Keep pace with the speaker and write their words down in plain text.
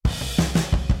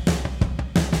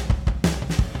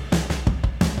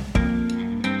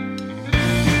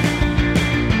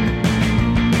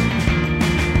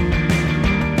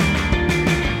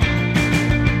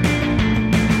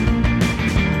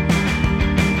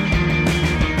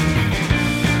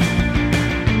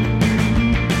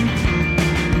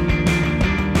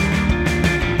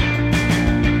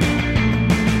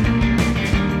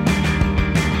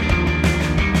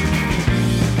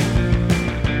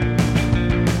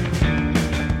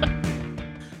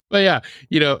But yeah,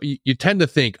 you tend to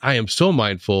think I am so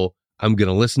mindful. I'm going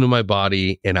to listen to my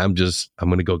body and I'm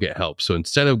going to go get help. So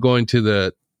instead of going to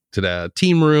the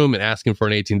team room and asking for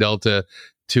an 18 Delta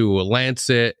to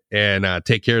Lancet and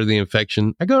take care of the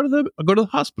infection, I go to the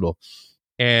hospital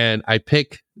and I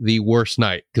pick the worst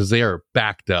night because they are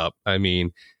backed up. I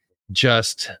mean,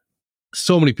 just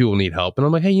so many people need help. And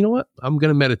I'm like, hey, you know what? I'm going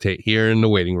to meditate here in the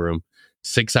waiting room.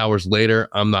 6 hours later,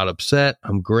 I'm not upset.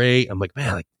 I'm great. I'm like,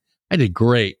 man, I did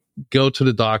great. Go to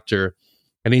the doctor.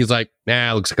 And he's like,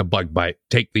 nah, looks like a bug bite.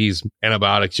 Take these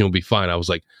antibiotics, you'll be fine. I was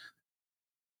like,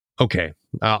 okay,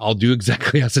 I'll do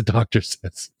exactly as the doctor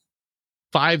says.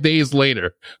 5 days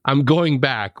later, I'm going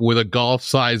back with a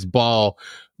golf-sized ball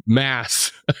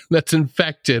mass that's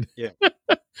infected. Yeah.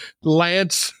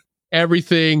 Lance,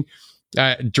 everything,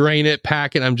 drain it,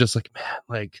 pack it. I'm just like,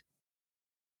 man,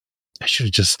 I should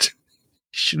have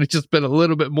just been a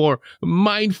little bit more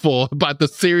mindful about the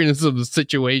seriousness of the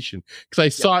situation because I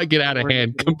saw it get out of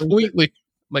hand completely.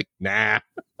 I'm like, nah.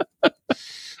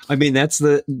 I mean, that's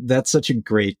such a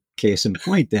great case in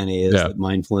point, Danny, is that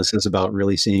mindfulness is about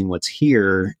really seeing what's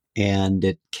here, and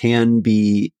it can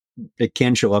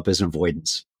show up as an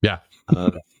avoidance. Yeah.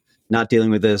 Not dealing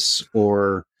with this,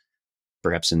 or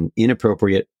perhaps an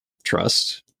inappropriate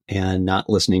trust and not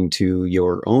listening to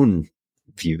your own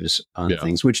views on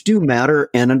things, which do matter,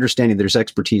 and understanding there's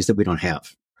expertise that we don't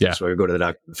have. Yeah. That's why we go to the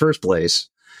doctor in the first place.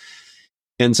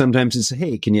 And sometimes it's,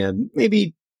 hey, can you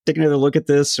maybe take another look at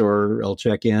this, or I'll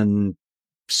check in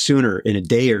sooner, in a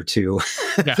day or two.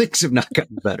 Things have not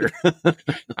gotten better.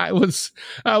 I was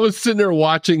sitting there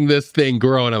watching this thing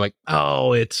grow, and I'm like,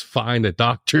 oh, it's fine. The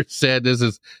doctor said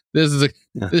this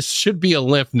should be a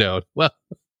lymph node. Well,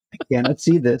 I cannot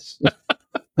see this.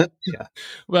 Yeah.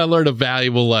 Well, I learned a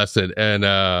valuable lesson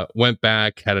and went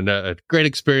back, had a great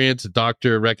experience. The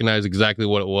doctor recognized exactly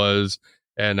what it was.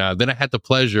 And then I had the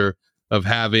pleasure of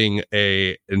having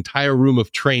an entire room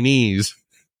of trainees,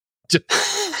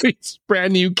 just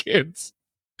brand new kids.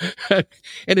 And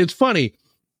it's funny,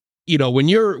 when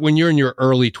you're in your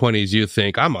early 20s, you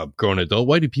think, I'm a grown adult.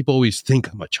 Why do people always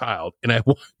think I'm a child? And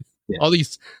all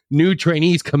these new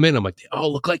trainees come in. I'm like, they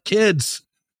all look like kids.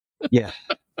 Yeah.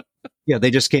 Yeah,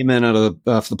 they just came in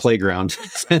off the playground.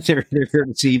 they're here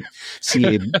to see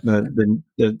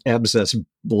the abscess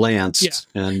lanced,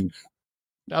 and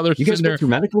now they're you guys go through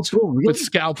medical school, really? With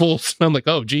scalpels. I'm like,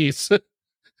 oh, geez.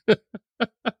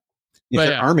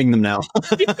 They're arming them now.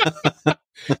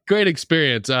 Great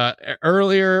experience.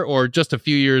 Earlier, or just a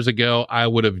few years ago, I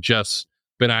would have just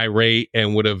been irate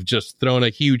and would have just thrown a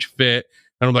huge fit.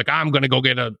 And I'm like, I'm going to go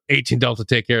get an 18 Delta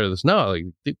to take care of this. No,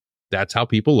 that's how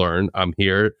people learn. I'm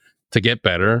here to get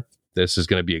better. This is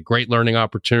going to be a great learning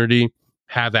opportunity.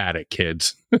 Have at it,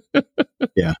 kids.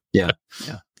 Yeah.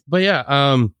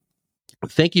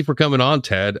 But thank you for coming on,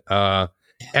 Ted.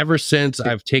 Ever since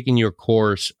I've taken your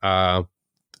course, I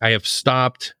have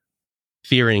stopped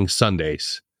fearing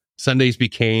Sundays. Sundays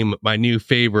became my new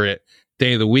favorite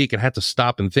day of the week, and I had to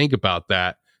stop and think about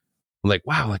that. I'm like,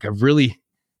 wow, I've really,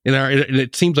 and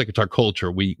it seems like it's our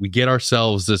culture. We get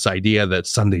ourselves this idea that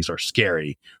Sundays are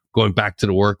scary, going back to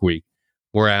the work week.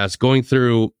 Whereas going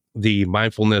through the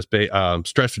mindfulness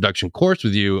stress reduction course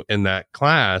with you in that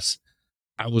class,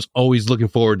 I was always looking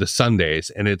forward to Sundays.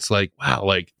 And it's like, wow,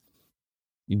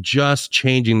 just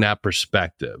changing that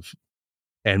perspective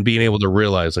and being able to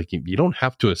realize you don't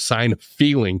have to assign a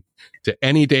feeling to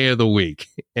any day of the week.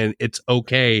 And it's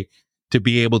okay to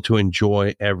be able to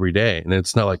enjoy every day. And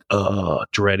it's not like,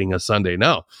 dreading a Sunday.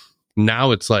 No,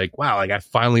 now it's like, wow, I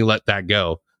finally let that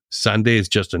go. Sunday is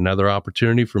just another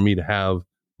opportunity for me to have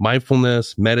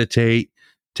mindfulness, meditate,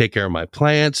 take care of my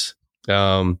plants.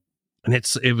 And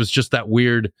it was just that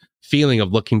weird feeling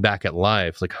of looking back at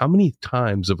life. How many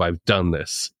times have I done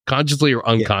this consciously or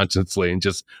unconsciously, and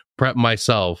just prep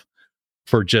myself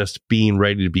for just being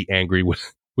ready to be angry with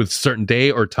certain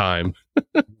day or time.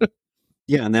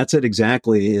 Yeah. And that's it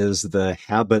exactly, is the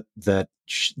habit that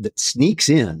sneaks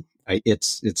in.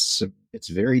 It's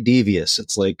very devious.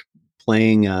 It's like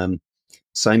playing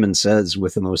Simon Says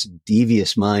with the most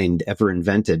devious mind ever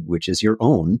invented, which is your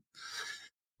own,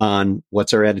 on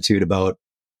what's our attitude about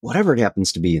whatever it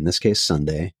happens to be. In this case,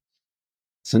 Sunday.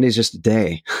 Sunday's just a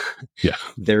day. Yeah.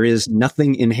 There is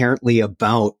nothing inherently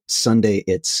about Sunday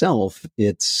itself.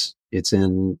 It's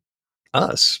in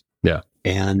us. Yeah.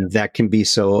 And that can be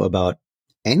so about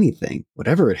anything,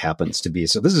 whatever it happens to be.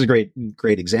 So this is a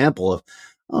great example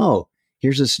of,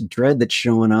 here's this dread that's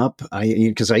showing up.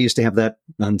 Because I used to have that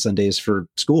on Sundays for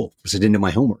school because I didn't do my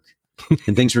homework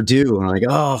and things were due. And I'm like,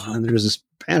 and there was this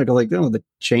panic. I'm like, no, the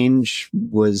change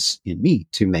was in me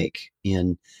to make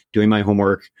in doing my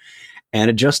homework and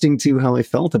adjusting to how I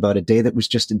felt about a day that was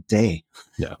just a day,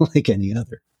 Yeah. like any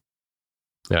other.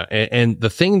 Yeah. And the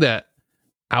thing that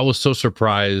I was so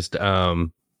surprised,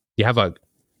 you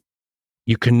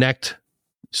connect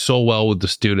so well with the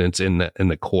students in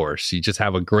the course. You just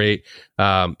have a great,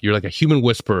 you're like a human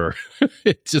whisperer.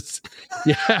 It's just,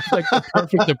 like the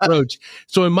perfect approach.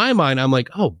 So in my mind, I'm like,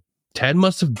 oh, Ted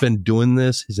must have been doing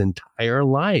this his entire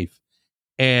life,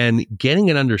 and getting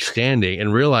an understanding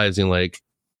and realizing like,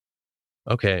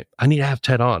 okay, I need to have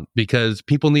Ted on, because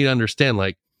people need to understand,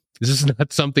 like, this is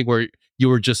not something where you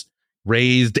were just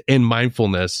raised in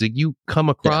mindfulness. You come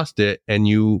across it and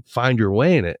you find your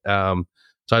way in it.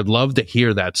 So I'd love to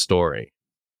hear that story.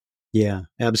 Yeah,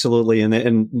 absolutely.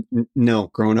 And no,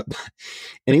 growing up,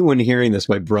 anyone hearing this,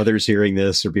 my brother's hearing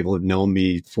this, or people who've known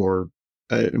me for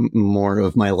more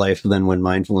of my life than when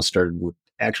mindfulness started, would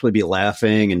actually be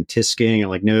laughing and tisking. I'm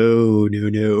like, no,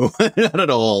 not at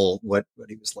all. What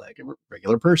he was like, I'm a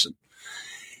regular person,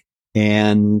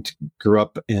 and grew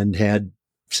up and had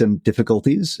some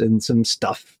difficulties and some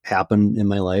stuff happen in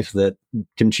my life that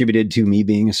contributed to me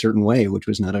being a certain way, which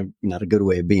was not a good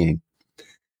way of being.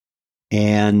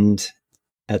 And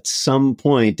at some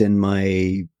point in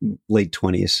my late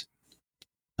 20s,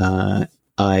 I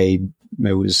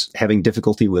was having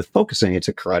difficulty with focusing. I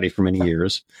took karate for many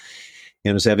years,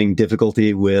 and I was having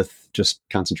difficulty with just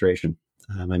concentration.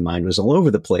 My mind was all over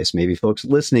the place. Maybe folks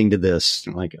listening to this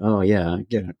are like, oh yeah,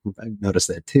 I noticed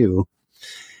that too.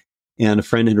 And a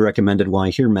friend had recommended, well, I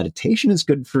hear meditation is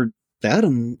good for that.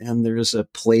 And there's a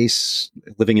place,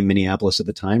 living in Minneapolis at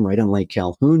the time, right on Lake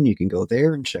Calhoun. You can go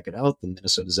there and check it out, the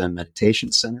Minnesota Zen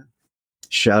Meditation Center.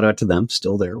 Shout out to them,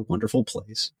 still there, wonderful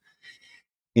place.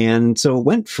 And so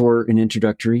went for an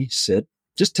introductory sit,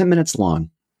 just 10 minutes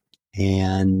long.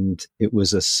 And it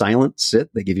was a silent sit.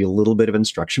 They give you a little bit of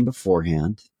instruction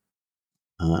beforehand.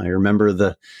 I remember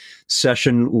the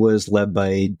session was led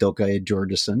by Dokai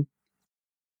Georgeson,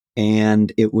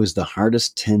 and it was the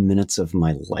hardest 10 minutes of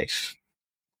my life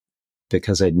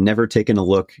because I'd never taken a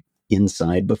look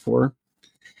inside before.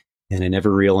 And I never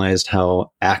realized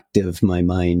how active my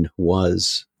mind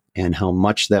was and how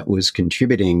much that was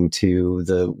contributing to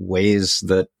the ways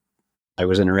that I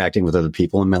was interacting with other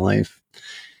people in my life.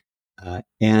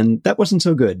 And that wasn't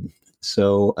so good.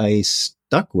 So I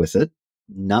stuck with it,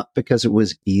 not because it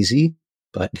was easy,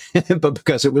 but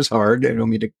because it was hard. I don't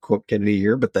mean to quote Kennedy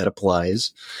here, but that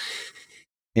applies.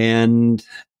 And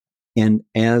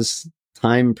as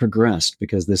time progressed,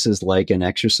 because this is like an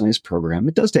exercise program,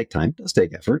 it does take time, it does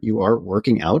take effort. You are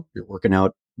working out. You're working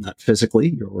out not physically,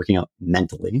 you're working out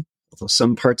mentally. Although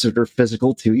some parts of it are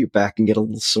physical too. Your back can get a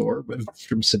little sore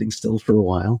from sitting still for a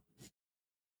while.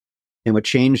 And what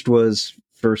changed was,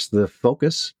 first, the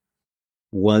focus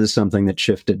was something that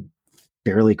shifted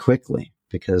fairly quickly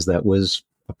because that was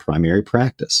a primary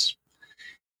practice.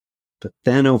 But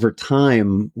then over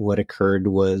time, what occurred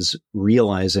was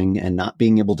realizing and not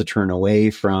being able to turn away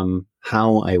from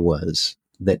how I was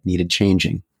that needed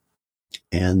changing.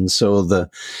 And so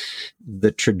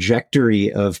the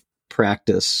trajectory of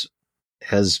practice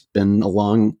has been a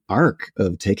long arc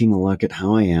of taking a look at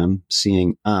how I am,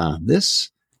 seeing, this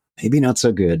maybe not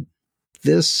so good.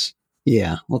 This,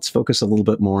 yeah, let's focus a little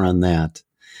bit more on that.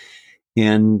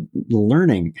 And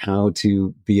learning how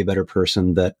to be a better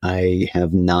person that I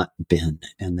have not been.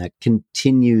 And that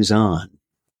continues on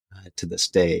to this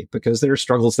day, because there are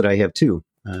struggles that I have too,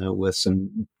 with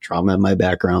some trauma in my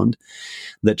background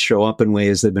that show up in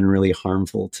ways that have been really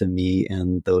harmful to me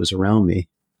and those around me.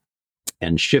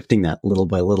 And shifting that little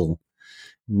by little,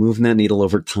 moving that needle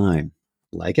over time,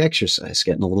 like exercise,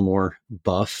 getting a little more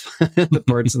buff, the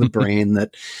parts of the brain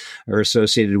that are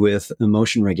associated with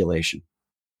emotion regulation.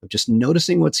 Just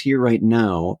noticing what's here right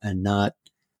now and not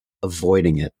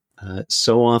avoiding it.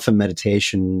 So often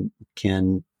meditation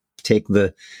can take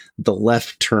the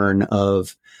left turn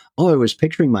of, oh, I was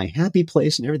picturing my happy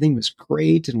place and everything was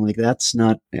great. And like, that's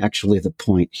not actually the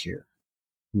point here.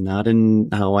 Not in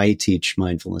how I teach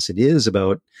mindfulness. It is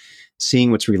about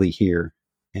seeing what's really here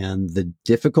and the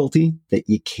difficulty that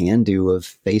you can do of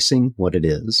facing what it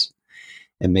is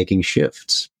and making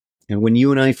shifts. And when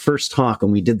you and I first talked,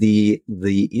 when we did the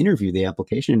interview, the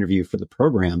application interview for the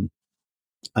program,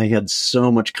 I had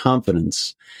so much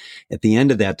confidence at the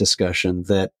end of that discussion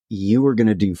that you were going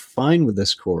to do fine with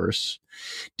this course,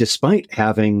 despite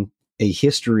having a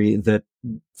history that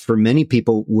for many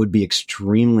people would be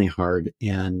extremely hard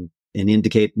and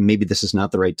indicate maybe this is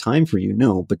not the right time for you.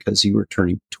 No, because you were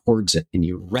turning towards it and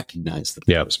you recognize that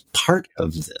that was part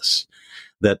of this,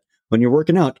 that when you're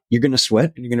working out, you're going to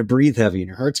sweat and you're going to breathe heavy and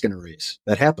your heart's going to race.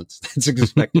 That happens. That's an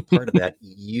expected part of that.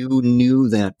 You knew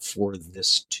that for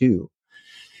this too.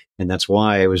 And that's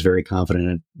why I was very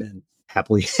confident, and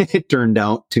happily it turned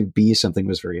out to be something that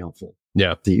was very helpful.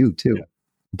 Yeah. To you too. Yeah.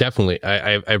 Definitely.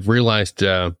 I've realized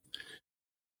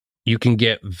you can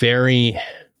get very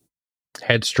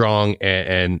headstrong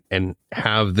and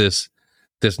have this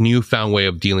newfound way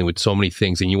of dealing with so many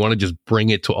things, and you want to just bring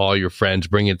it to all your friends,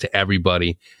 bring it to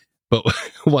everybody. But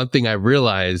one thing I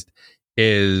realized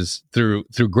is through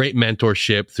great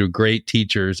mentorship, through great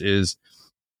teachers, is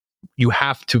you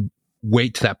have to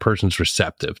wait till that person's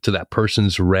receptive, to that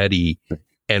person's ready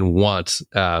and wants.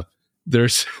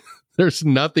 There's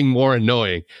nothing more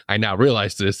annoying, I now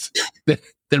realize this,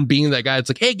 than being that guy. It's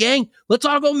like, hey gang, let's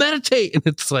all go meditate. And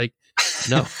it's like,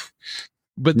 no.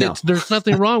 But no. There's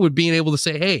nothing wrong with being able to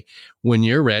say, hey, when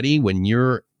you're ready, when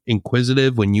you're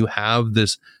inquisitive, when you have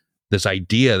this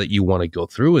idea that you want to go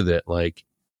through with it, like,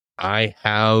 I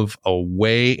have a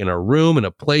way in a room and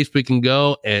a place we can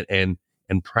go and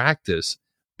practice.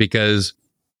 Because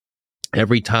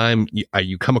every time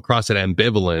you come across that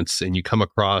ambivalence and you come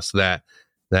across that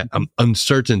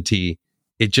uncertainty,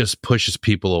 it just pushes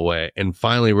people away. And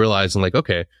finally realizing, like,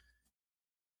 okay,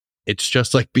 it's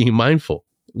just like being mindful.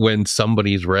 When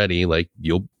somebody's ready, like,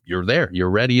 you're there, you're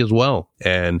ready as well.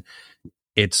 And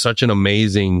it's such an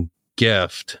amazing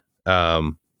gift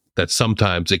that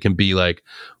sometimes it can be like,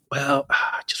 well,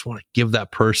 I just want to give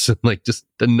that person like just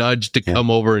the nudge to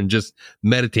come over and just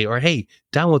meditate, or hey,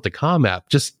 download the Calm app,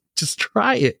 just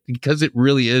try it, because it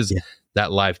really is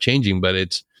that life changing. But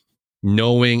it's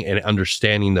knowing and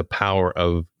understanding the power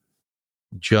of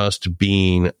just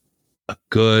being a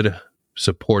good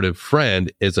supportive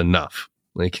friend is enough.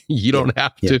 Like, you don't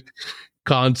have to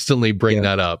constantly bring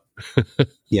that up.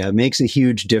 Yeah, it makes a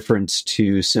huge difference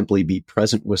to simply be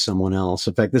present with someone else.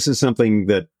 In fact, this is something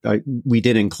that we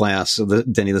did in class. So,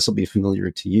 Denny, this will be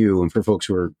familiar to you. And for folks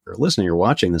who are listening or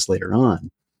watching this later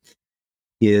on,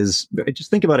 is just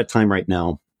think about a time right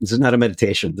now. This is not a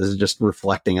meditation. This is just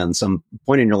reflecting on some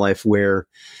point in your life where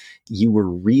you were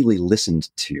really listened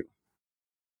to,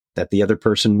 that the other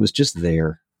person was just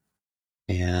there.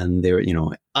 And there,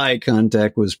 eye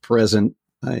contact was present.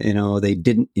 They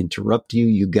didn't interrupt you.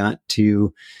 You got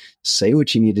to say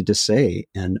what you needed to say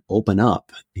and open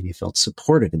up, and you felt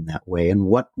supported in that way. And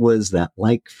what was that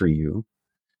like for you?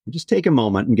 And just take a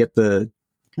moment and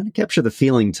capture the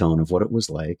feeling tone of what it was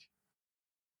like.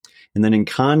 And then in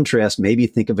contrast, maybe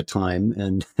think of a time,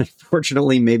 and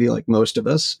unfortunately, maybe like most of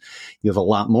us, you have a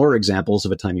lot more examples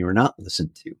of a time you were not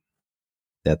listened to,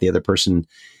 that the other person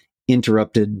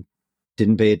interrupted,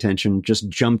 didn't pay attention, just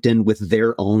jumped in with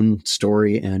their own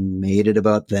story and made it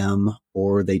about them,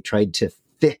 or they tried to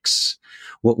fix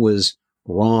what was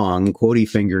wrong, quotey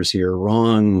fingers here,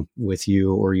 wrong with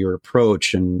you or your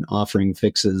approach, and offering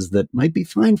fixes that might be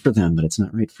fine for them, but it's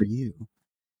not right for you.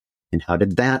 And how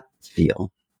did that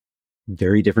feel?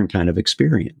 Very different kind of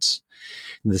experience.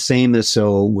 The same is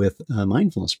so with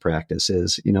mindfulness practice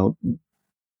is,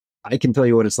 I can tell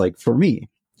you what it's like for me,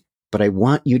 but I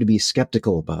want you to be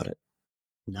skeptical about it.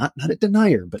 Not a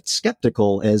denier, but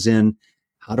skeptical, as in,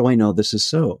 how do I know this is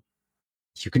so?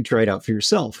 You can try it out for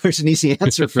yourself. There's an easy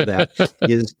answer for that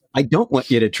is, I don't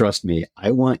want you to trust me.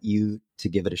 I want you to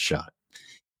give it a shot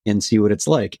and see what it's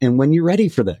like. And when you're ready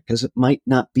for that, because it might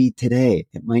not be today,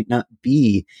 it might not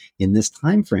be in this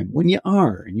time frame. When you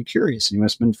are and you're curious and you want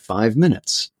to spend 5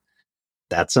 minutes,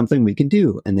 that's something we can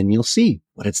do. And then you'll see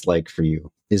what it's like for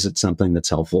you. Is it something that's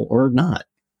helpful or not?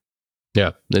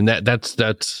 Yeah. And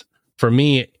that's for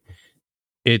me,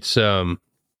 it's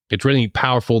really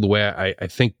powerful the way I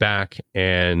think back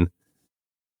and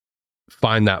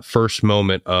find that first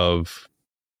moment of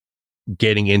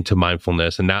getting into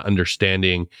mindfulness and not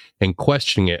understanding and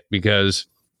questioning it, because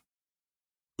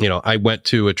I went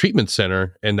to a treatment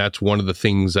center, and that's one of the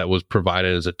things that was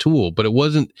provided as a tool, but it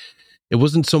wasn't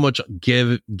so much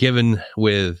given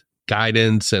with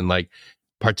guidance and like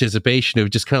participation. It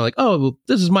was just kind of like, oh, well,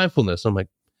 this is mindfulness. I'm like,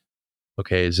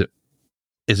 okay, is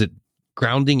it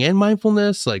grounding and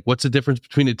mindfulness? Like, what's the difference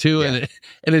between the two? Yeah.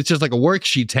 And it's just like a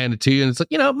worksheet handed to you, and it's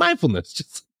like, mindfulness.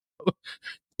 Just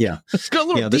let's go a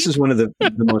little this is one of the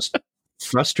most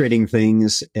frustrating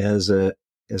things as an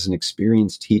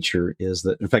experienced teacher is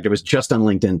that, in fact, I was just on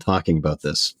LinkedIn talking about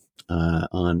this.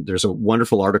 There's a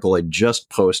wonderful article I just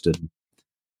posted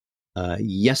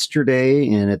yesterday,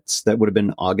 and that would have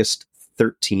been August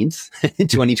 13th,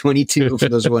 2022, for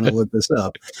those who want to look this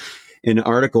up. An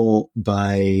article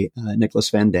by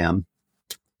Nicholas Van Dam,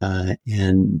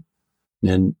 and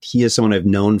he is someone I've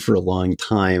known for a long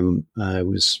time. I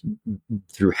was,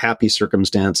 through happy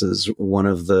circumstances, one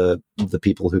of the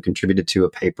people who contributed to a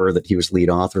paper that he was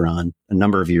lead author on a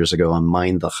number of years ago on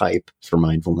Mind the Hype for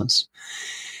mindfulness.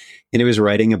 And he was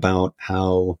writing about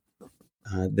how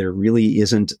there really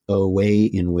isn't a way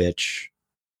in which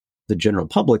the general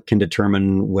public can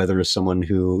determine whether someone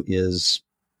who is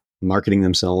marketing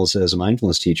themselves as a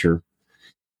mindfulness teacher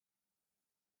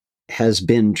has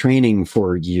been training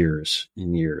for years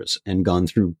and years and gone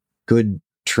through good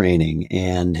training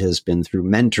and has been through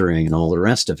mentoring and all the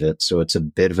rest of it. So it's a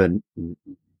bit of a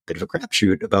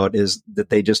crapshoot about is that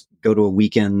they just go to a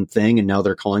weekend thing and now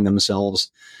they're calling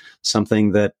themselves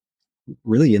something that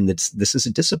really this is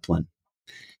a discipline.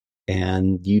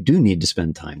 And you do need to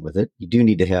spend time with it. You do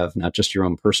need to have not just your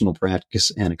own personal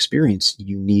practice and experience.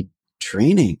 You need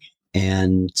training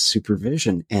and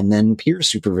supervision and then peer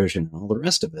supervision and all the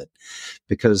rest of it,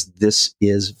 because this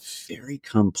is very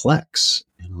complex.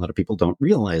 And a lot of people don't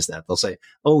realize that. They'll say,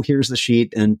 oh, here's the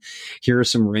sheet and here are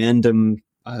some random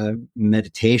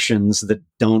meditations that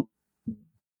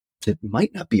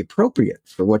might not be appropriate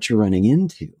for what you're running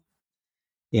into.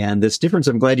 And this difference,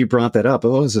 I'm glad you brought that up.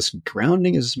 Oh, is this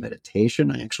grounding? Is this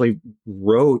meditation? I actually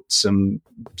wrote some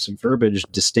verbiage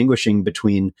distinguishing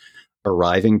between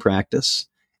arriving practice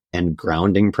and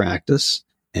grounding practice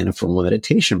and a formal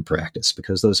meditation practice,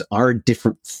 because those are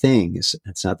different things.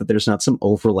 It's not that there's not some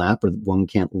overlap or that one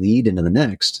can't lead into the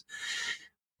next,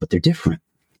 but they're different.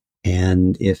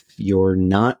 And if you're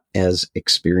not as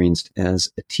experienced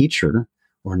as a teacher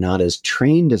or not as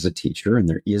trained as a teacher, and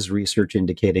there is research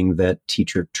indicating that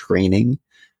teacher training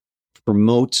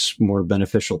promotes more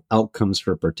beneficial outcomes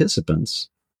for participants,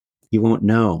 you won't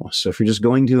know. So if you're just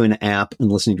going to an app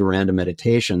and listening to random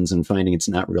meditations and finding it's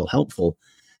not real helpful,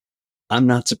 I'm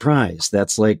not surprised.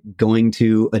 That's like going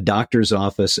to a doctor's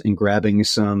office and grabbing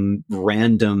some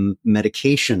random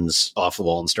medications off the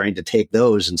wall and starting to take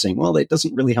those and saying, well, it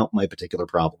doesn't really help my particular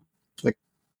problem. Like,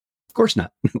 of course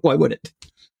not. Why would it?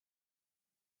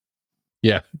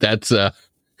 Yeah, that's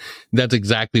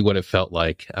exactly what it felt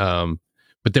like. But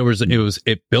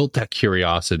it built that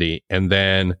curiosity, and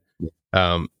then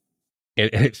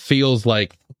it feels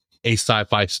like a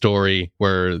sci-fi story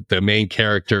where the main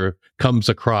character comes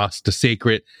across the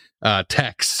sacred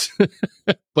text.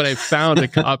 But I found a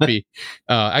copy.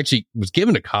 Actually, was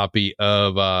given a copy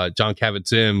of John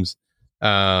Kabat-Zinn's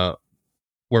 "Where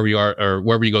We Are" or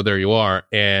 "Wherever You Go, There You Are,"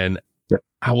 and yep.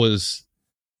 I was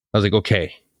like,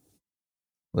 okay,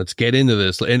 let's get into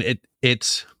this. And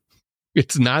it's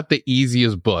not the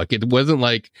easiest book. It wasn't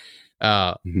like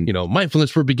mindfulness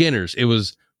for beginners. It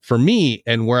was for me,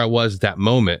 and where I was at that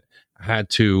moment, I had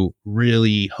to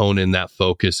really hone in that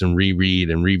focus and reread.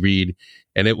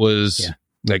 And it was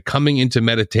like coming into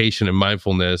meditation and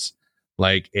mindfulness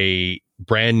like a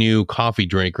brand new coffee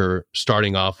drinker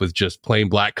starting off with just plain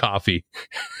black coffee.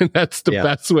 And that's the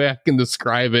best way I can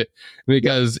describe it,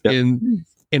 because in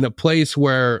a place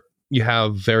where you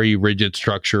have very rigid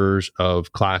structures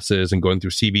of classes and going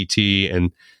through CBT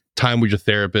and time with your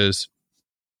therapist,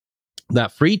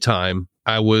 that free time,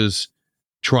 I was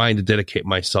trying to dedicate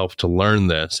myself to learn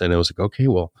this. And it was like, okay,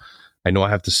 well, I know I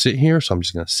have to sit here, so I'm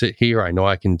just going to sit here. I know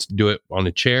I can do it on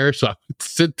a chair, so I would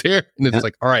sit there. And it's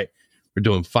like, all right, we're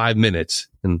doing 5 minutes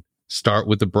and start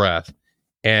with the breath.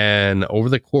 And over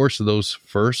the course of those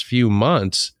first few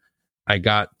months, I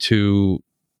got to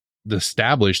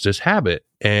establish this habit.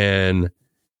 And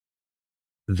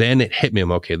then it hit me.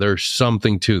 I'm okay, there's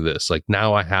something to this. Like,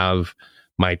 now I have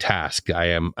my task. I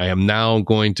am now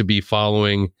going to be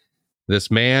following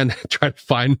this man, try to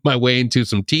find my way into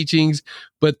some teachings.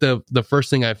 But the first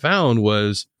thing I found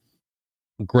was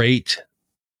great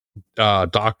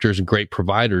doctors and great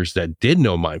providers that did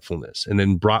know mindfulness, and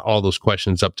then brought all those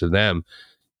questions up to them,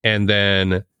 and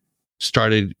then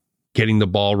started getting the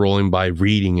ball rolling by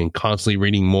reading and constantly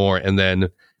reading more. And then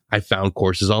I found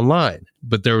courses online,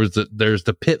 but there's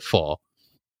the pitfall.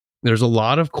 There's a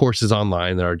lot of courses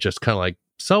online that are just kind of like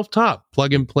self-taught,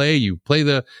 plug and play. You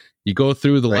go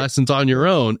through the lessons on your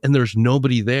own, and there's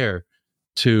nobody there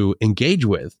to engage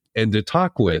with and to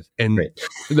talk with. And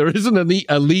there isn't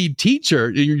a lead teacher.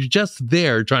 You're just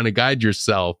there trying to guide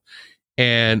yourself.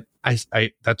 And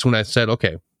I that's when I said,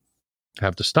 okay, I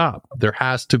have to stop. There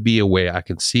has to be a way I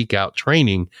can seek out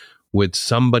training with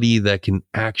somebody that can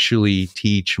actually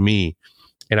teach me.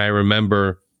 And I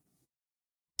remember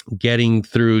getting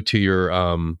through to your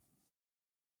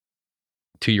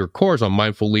course on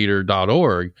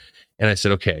mindfulleader.org. And I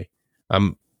said, okay,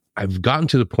 I've gotten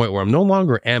to the point where I'm no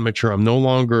longer amateur. I'm no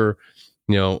longer,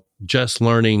 just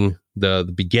learning the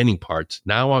beginning parts.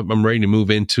 Now I'm ready to move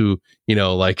into,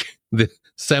 like the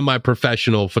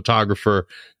semi-professional photographer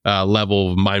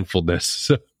level of mindfulness.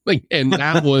 So, and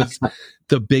that was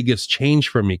the biggest change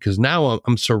for me, because now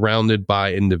I'm surrounded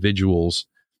by individuals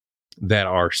that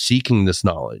are seeking this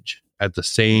knowledge at the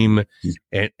same,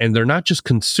 and they're not just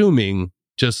consuming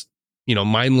just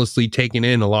mindlessly taking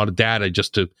in a lot of data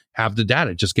just to have the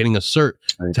data, just getting a cert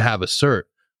to have a cert.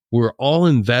 We're all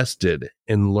invested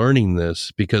in learning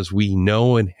this because we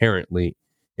know inherently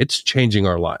it's changing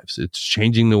our lives. It's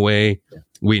changing the way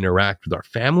we interact with our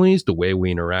families, the way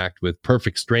we interact with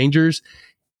perfect strangers.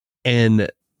 And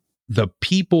the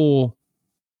people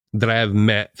that I have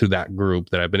met through that group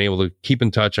that I've been able to keep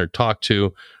in touch or talk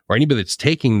to, or anybody that's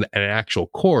taking an actual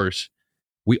course,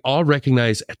 we all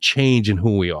recognize a change in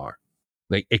who we are,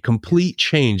 like a complete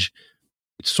change.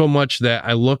 So much that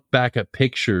I look back at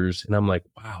pictures and I'm like,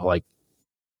 wow, like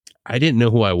I didn't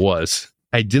know who I was.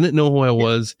 I didn't know who I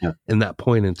was in that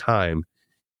point in time.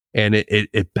 And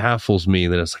it baffles me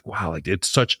that it's like, wow, like it's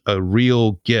such a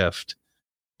real gift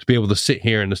to be able to sit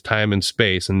here in this time and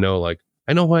space and know, like,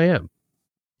 I know who I am.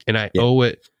 And I owe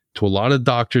it to a lot of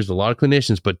doctors, a lot of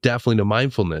clinicians, but definitely to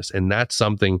mindfulness. And that's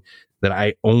something that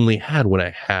I only had when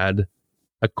I had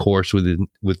a course with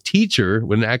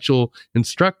an actual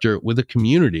instructor, with a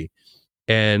community.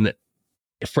 And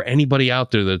for anybody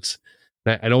out there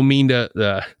I don't mean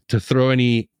to throw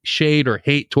any shade or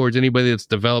hate towards anybody that's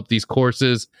developed these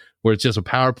courses where it's just a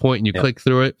PowerPoint and you click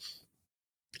through it.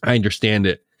 I understand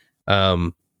it.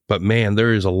 But man,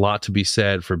 there is a lot to be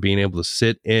said for being able to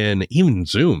sit in, even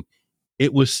Zoom.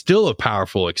 It was still a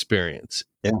powerful experience.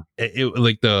 Yeah. It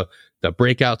like the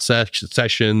breakout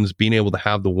sessions, being able to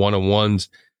have the one-on-ones,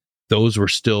 those were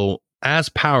still as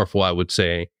powerful, I would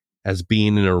say, as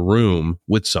being in a room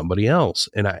with somebody else.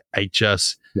 And I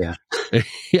just, yeah.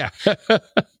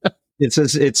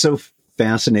 It's so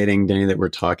fascinating, Danny, that we're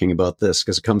talking about this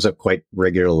because it comes up quite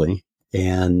regularly.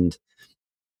 And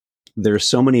there's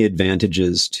so many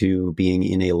advantages to being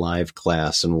in a live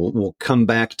class, and we'll come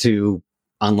back to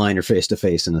online or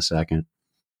face-to-face in a second.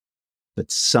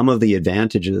 But some of the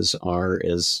advantages are,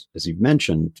 as you've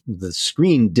mentioned, the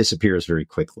screen disappears very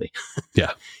quickly.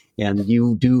 Yeah. And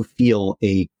you do feel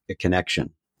a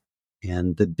connection.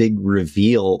 And the big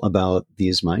reveal about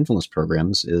these mindfulness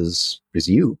programs is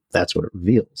you. That's what it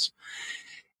reveals.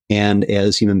 And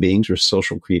as human beings, we're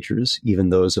social creatures, even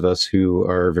those of us who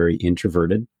are very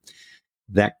introverted.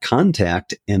 That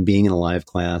contact and being in a live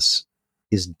class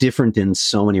is different in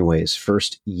so many ways.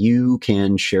 First, you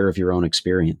can share of your own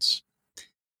experience.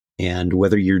 And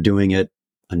whether you're doing it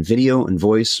on video and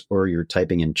voice or you're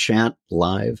typing in chat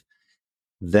live,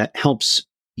 that helps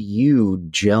you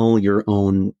gel your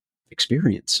own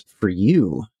experience for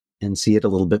you and see it a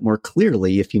little bit more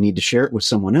clearly. If you need to share it with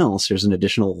someone else, there's an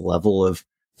additional level of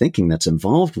thinking that's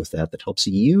involved with that helps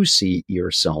you see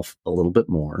yourself a little bit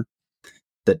more,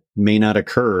 that may not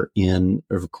occur in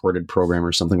a recorded program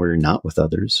or something where you're not with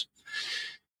others.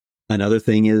 Another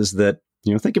thing is that,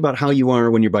 think about how you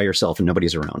are when you're by yourself and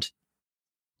nobody's around.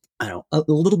 I don't know,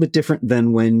 a little bit different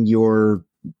than when you're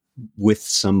with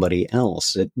somebody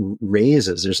else.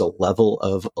 There's a level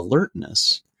of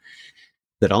alertness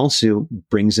that also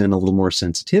brings in a little more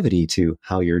sensitivity to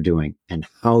how you're doing and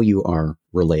how you are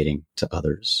relating to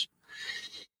others.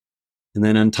 And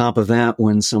then on top of that,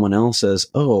 when someone else says,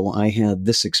 oh, I had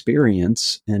this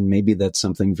experience, and maybe that's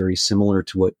something very similar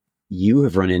to what you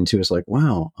have run into, it's like,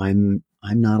 wow, I'm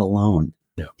not alone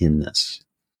in this.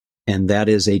 And that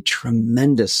is a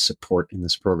tremendous support in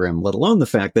this program, let alone the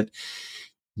fact that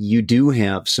you do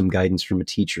have some guidance from a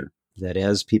teacher, that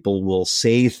as people will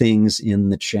say things in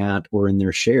the chat or in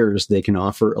their shares, they can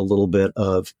offer a little bit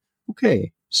of,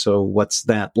 okay, so what's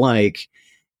that like?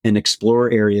 And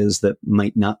explore areas that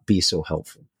might not be so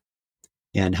helpful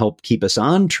and help keep us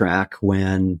on track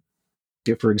when,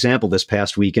 for example, this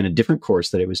past week in a different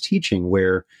course that I was teaching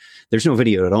where there's no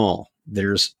video at all.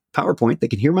 There's PowerPoint. They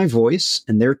can hear my voice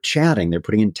and they're chatting. They're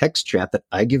putting in text chat that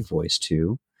I give voice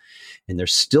to. And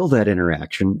there's still that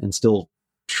interaction and still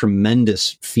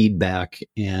tremendous feedback.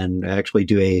 And I actually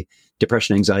do a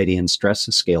depression, anxiety, and stress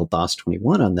scale,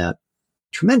 DOS-21, on that.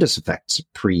 Tremendous effects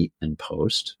pre and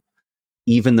post,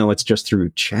 even though it's just through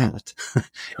chat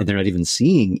and they're not even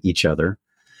seeing each other.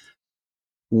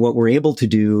 What we're able to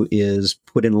do is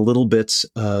put in little bits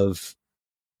of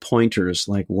pointers,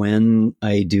 like when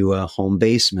I do a home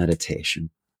base meditation.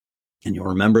 And you'll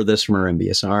remember this from our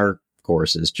MBSR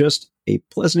courses, just a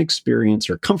pleasant experience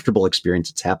or comfortable experience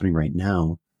that's happening right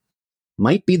now.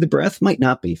 Might be the breath, might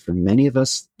not be. For many of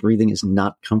us, breathing is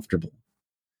not comfortable.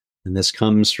 And this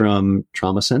comes from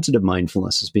trauma-sensitive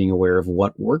mindfulness, is being aware of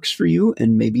what works for you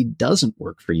and maybe doesn't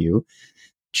work for you.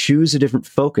 Choose a different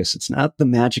focus. It's not the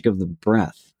magic of the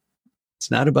breath.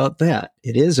 It's not about that.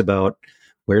 It is about,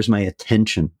 where's my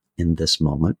attention in this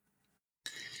moment?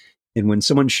 And when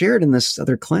someone shared in this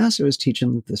other class I was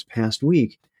teaching this past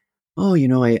week, oh,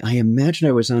 I imagine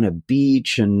I was on a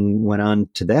beach and went on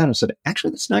to that. I said,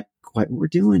 actually, that's not quite what we're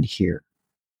doing here.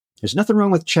 There's nothing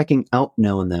wrong with checking out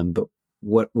now and then, but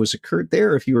what was occurred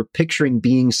there, if you were picturing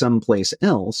being someplace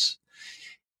else,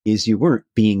 is you weren't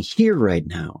being here right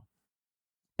now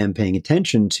and paying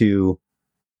attention to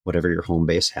whatever your home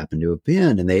base happened to have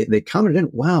been. And they commented in,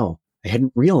 wow, I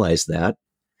hadn't realized that.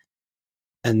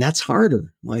 And that's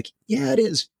harder. I'm like, yeah, it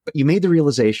is. But you made the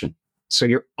realization. So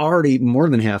you're already more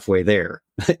than halfway there.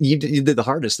 You did the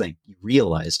hardest thing. You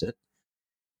realized it.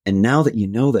 And now that you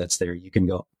know that's there, you can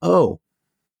go, oh,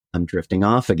 I'm drifting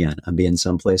off again. I'm being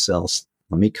someplace else.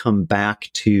 Let me come back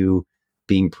to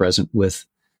being present with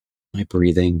my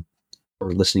breathing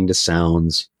or listening to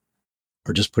sounds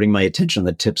or just putting my attention on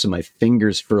the tips of my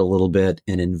fingers for a little bit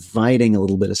and inviting a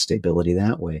little bit of stability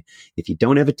that way. If you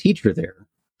don't have a teacher there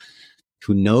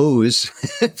who knows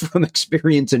from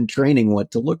experience and training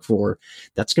what to look for,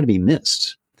 that's going to be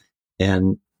missed.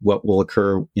 And what will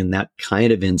occur in that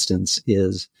kind of instance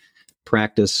is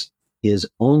practice is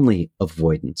only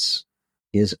avoidance,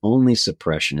 is only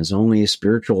suppression, is only a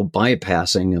spiritual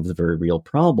bypassing of the very real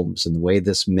problems. And the way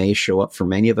this may show up for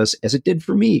many of us, as it did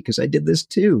for me, because I did this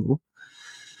too,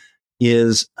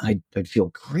 is I'd feel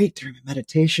great during my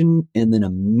meditation. And then a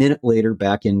minute later,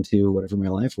 back into whatever my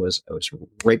life was, I was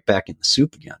right back in the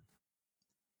soup again.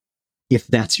 If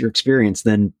that's your experience,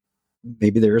 then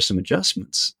maybe there are some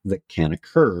adjustments that can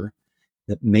occur,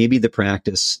 that maybe the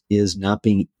practice is not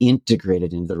being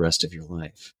integrated into the rest of your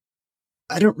life.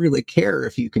 I don't really care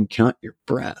if you can count your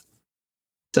breath.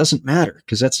 Doesn't matter,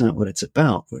 because that's not what it's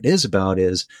about. What it is about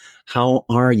is, how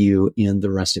are you in the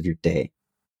rest of your day?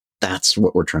 That's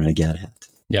what we're trying to get at.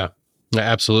 Yeah,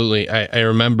 absolutely. I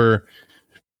remember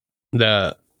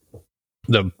the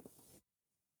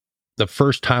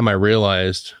first time I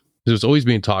realized, it was always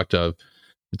being talked of,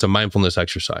 it's a mindfulness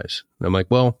exercise. And I'm like,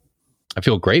 well, I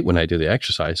feel great when I do the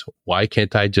exercise. Why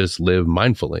can't I just live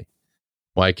mindfully?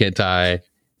 Why can't I?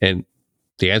 And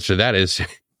the answer to that is,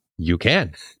 you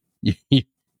can.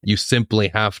 You simply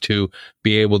have to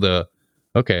be able to,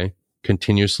 okay,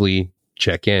 continuously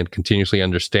check in, continuously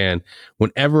understand.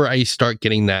 Whenever I start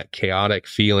getting that chaotic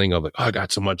feeling of like, oh, I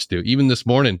got so much to do. Even this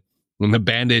morning when the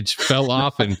bandage fell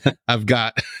off and I've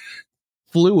got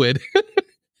fluid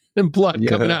and blood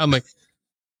coming out, I'm like,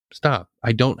 stop.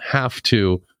 I don't have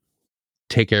to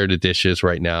take care of the dishes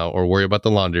right now or worry about the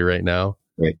laundry right now.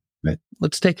 Right.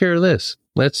 Let's take care of this.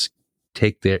 Let's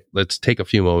take a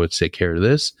few moments to take care of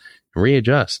this and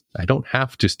readjust. I don't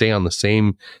have to stay on the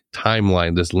same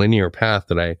timeline, this linear path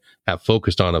that I have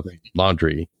focused on of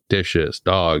laundry, dishes,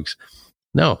 dogs.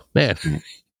 No, man,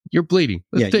 you're bleeding.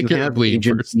 Let's take care of bleeding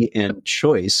agency first. And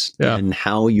choice in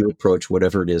how you approach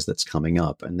whatever it is that's coming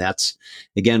up. And that's,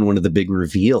 again, one of the big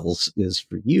reveals is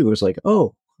for you is like,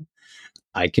 oh,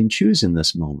 I can choose in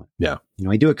this moment. Yeah.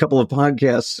 I do a couple of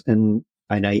podcasts and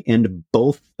I end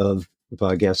both of the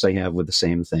podcasts I have with the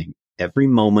same thing. Every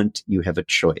moment you have a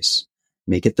choice.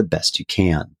 Make it the best you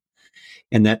can.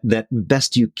 And that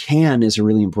best you can is a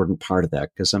really important part of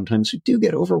that, because sometimes we do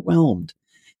get overwhelmed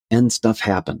and stuff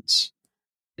happens.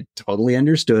 Totally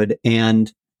understood.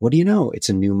 And what do you know? It's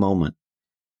a new moment.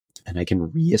 And I can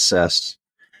reassess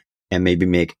and maybe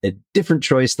make a different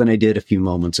choice than I did a few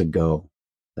moments ago.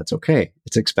 That's okay.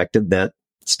 It's expected that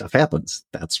stuff happens.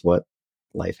 That's what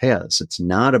life has. It's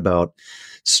not about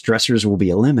stressors will be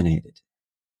eliminated.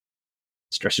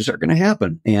 Stressors are going to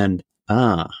happen. And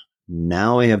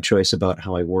now I have choice about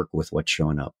how I work with what's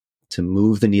showing up to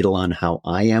move the needle on how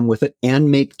I am with it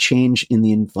and make change in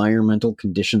the environmental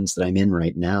conditions that I'm in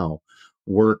right now,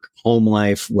 work, home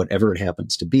life, whatever it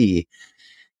happens to be.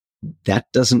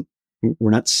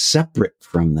 We're not separate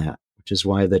from that, which is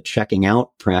why the checking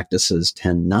out practices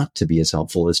tend not to be as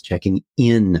helpful as checking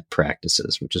in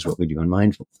practices, which is what we do in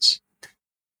mindfulness.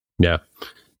 Yeah.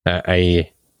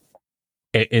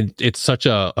 It's such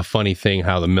a funny thing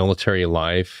how the military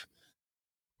life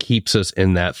keeps us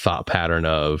in that thought pattern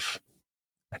of,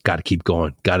 I got to keep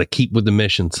going, got to keep with the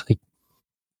missions. Like,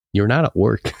 you're not at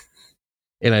work.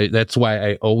 And that's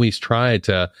why I always try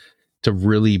to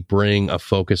really bring a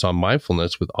focus on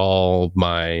mindfulness with all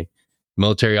my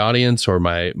military audience or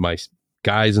my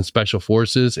guys in special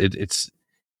forces. It's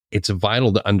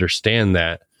vital to understand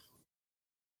that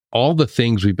all the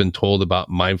things we've been told about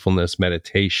mindfulness,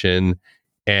 meditation,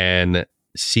 and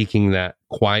seeking that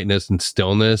quietness and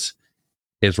stillness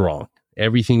is wrong.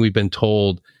 Everything we've been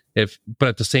told, but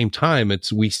at the same time,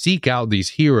 we seek out these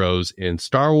heroes in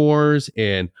Star Wars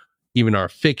and even our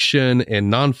fiction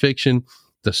and nonfiction,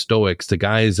 the Stoics, the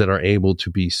guys that are able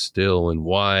to be still and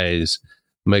wise.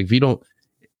 Like, if you don't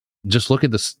just look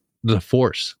at the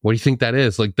Force, what do you think that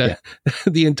is? Like that,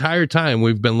 the entire time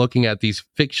we've been looking at these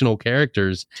fictional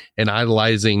characters and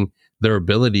idolizing their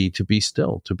ability to be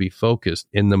still, to be focused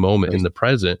in the moment, in the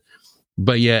present.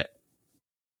 But yet,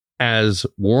 as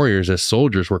warriors, as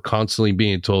soldiers, we're constantly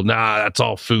being told, nah, that's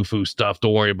all foo-foo stuff.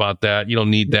 Don't worry about that. You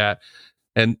don't need that.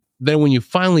 And then when you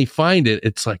finally find it,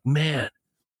 it's like, man,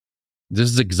 this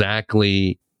is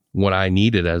exactly what I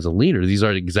needed as a leader. These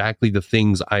are exactly the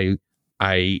things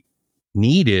I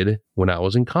needed when I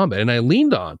was in combat, and I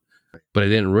leaned on, but I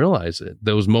didn't realize it.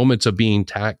 Those moments of being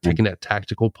taking that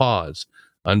tactical pause,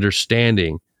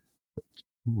 understanding,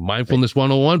 mindfulness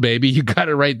 101, baby, you got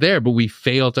it right there. But we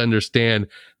fail to understand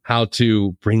how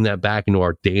to bring that back into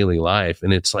our daily life.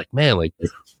 And it's like, man, like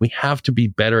we have to be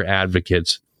better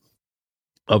advocates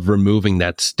of removing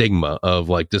that stigma of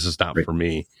like, this is not for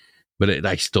me, but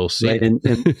I still see it.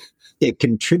 And it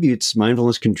contributes,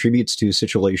 mindfulness contributes to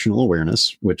situational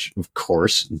awareness, which of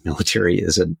course military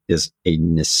is a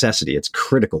necessity. It's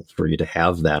critical for you to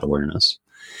have that awareness.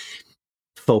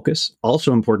 Focus,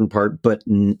 also important part, but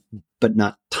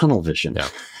not tunnel vision. Yeah.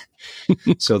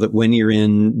 So that when you're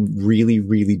in really,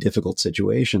 really difficult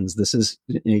situations, this is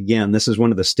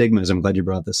one of the stigmas. I'm glad you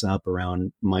brought this up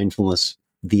around mindfulness.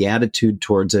 The attitude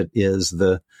towards it is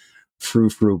the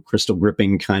frou-frou crystal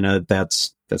gripping kind of,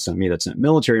 that's not me, that's not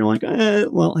military. You're like,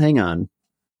 well, hang on.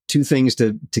 Two things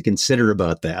to consider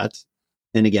about that.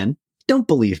 And again, don't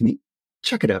believe me.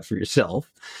 Check it out for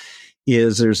yourself.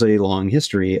 There's a long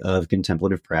history of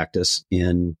contemplative practice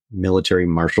in military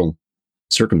martial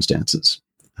circumstances.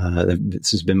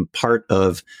 This has been part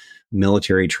of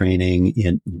military training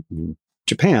in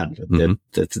Japan. Mm-hmm.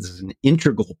 That this is an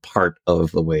integral part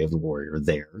of the way of the warrior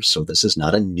there. So this is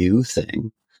not a new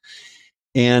thing.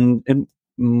 And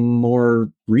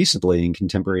more recently in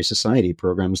contemporary society,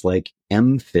 programs like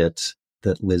MFIT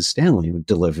that Liz Stanley would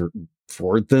deliver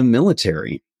for the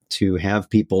military to have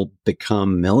people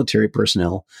become military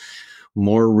personnel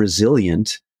more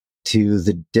resilient to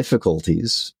the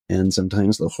difficulties and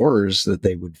sometimes the horrors that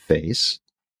they would face,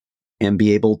 and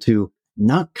be able to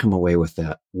not come away with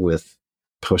that with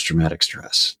post-traumatic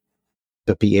stress,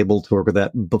 but be able to work with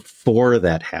that before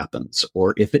that happens.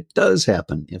 Or if it does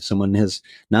happen, if someone has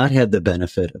not had the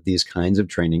benefit of these kinds of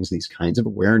trainings, these kinds of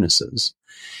awarenesses,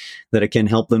 that it can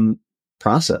help them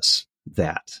process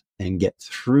that and get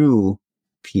through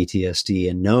PTSD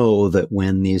and know that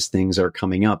when these things are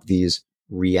coming up, these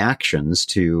reactions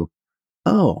to,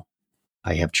 oh,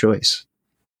 I have choice.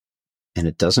 And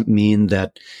it doesn't mean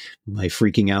that my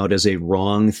freaking out is a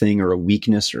wrong thing or a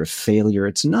weakness or a failure.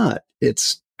 It's not.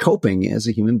 It's coping as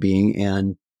a human being.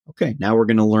 And okay, now we're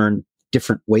going to learn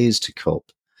different ways to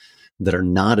cope that are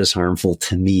not as harmful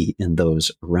to me and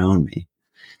those around me.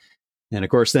 And of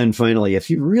course, then finally, if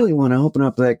you really want to open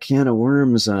up that can of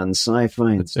worms on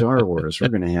sci-fi and Star Wars, we're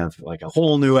going to have like a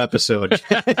whole new episode just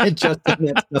on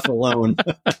that stuff alone.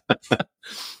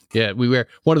 Yeah,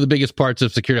 one of the biggest parts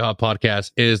of Security Hub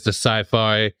podcast is the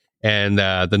sci-fi and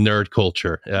the nerd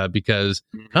culture, because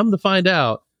come to find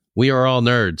out, we are all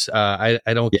nerds.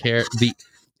 I don't care.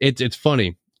 It's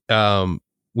funny.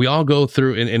 We all go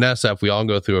through in SF. We all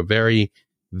go through a very,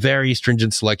 very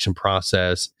stringent selection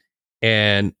process,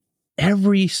 and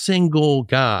every single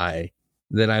guy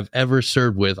that I've ever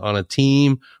served with on a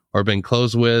team or been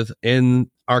close with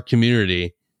in our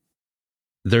community,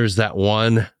 there's that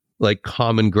one like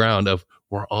common ground of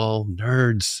we're all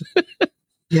nerds.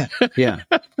 Yeah.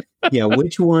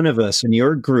 Which one of us in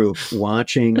your group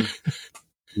watching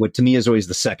what to me is always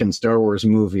the second Star Wars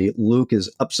movie, Luke is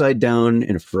upside down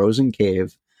in a frozen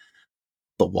cave.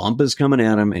 The Wampa's coming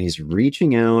at him and he's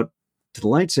reaching out to the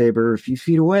lightsaber a few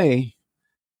feet away.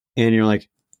 And you're like,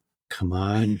 come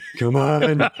on,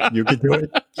 you can do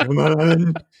it. Come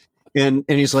on. And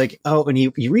he's like, oh, and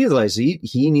he realizes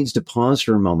he needs to pause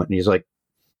for a moment. And he's like,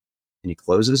 and he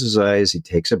closes his eyes. He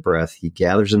takes a breath. He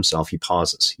gathers himself. He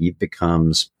pauses. He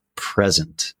becomes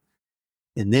present.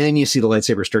 And then you see the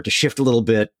lightsaber start to shift a little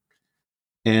bit.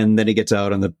 And then he gets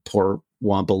out and the poor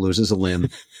Wampa loses a limb.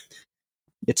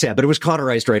 It's sad, but it was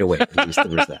cauterized right away. At least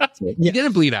there was that. So, He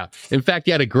didn't bleed out. In fact,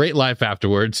 he had a great life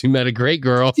afterwards. He met a great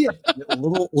girl. Yeah,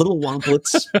 little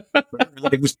womplets.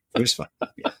 It was fun.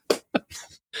 Yeah.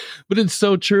 But it's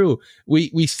so true.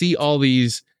 We see all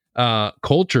these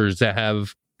cultures that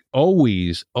have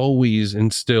always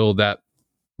instilled that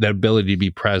ability to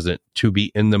be present, to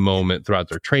be in the moment throughout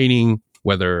their training,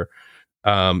 whether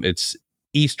it's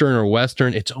Eastern or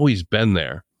Western, it's always been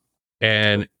there.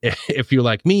 And if you're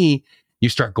like me, you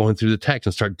start going through the text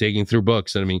and start digging through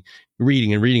books. And I mean,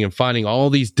 reading and finding all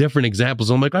these different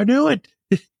examples. I'm like, I knew it.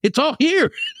 It's all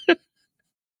here.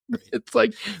 It's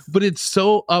like, but it's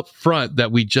so upfront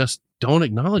that we just don't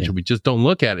acknowledge it. We just don't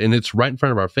look at it. And it's right in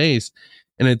front of our face.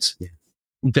 And it's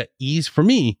the ease for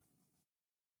me.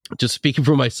 just speaking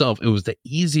for myself, it was the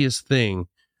easiest thing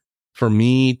for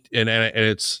me. And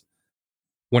it's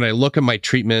when I look at my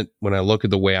treatment, when I look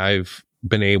at the way I've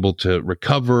been able to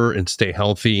recover and stay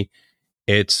healthy,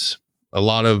 it's a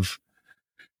lot of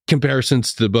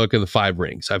comparisons to the book of the Five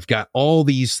Rings. I've got all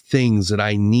these things that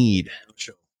I need,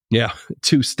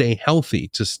 to stay healthy,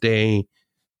 to stay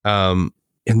in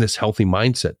this healthy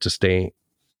mindset, to stay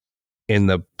in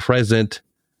the present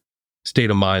state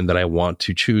of mind that I want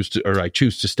to choose to, or I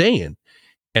choose to stay in.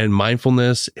 And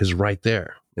mindfulness is right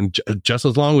there. And just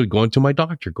as long with going to my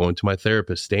doctor, going to my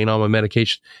therapist, staying on my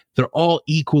medication, they're all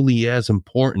equally as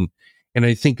important. And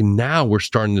I think now we're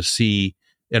starting to see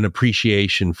an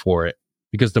appreciation for it,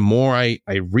 because the more I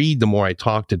read, the more I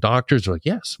talk to doctors, they're like,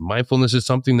 yes, mindfulness is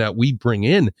something that we bring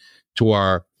in to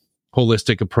our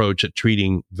holistic approach at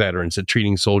treating veterans, at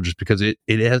treating soldiers, because it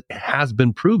has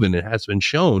been proven, it has been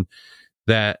shown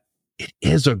that it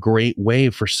is a great way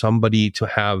for somebody to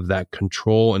have that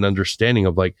control and understanding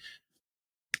of, like,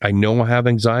 I know I have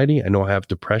anxiety, I know I have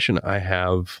depression, I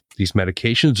have these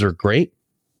medications are great,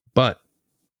 but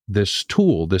this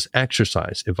tool, this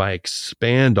exercise, if I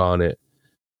expand on it,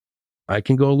 I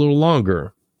can go a little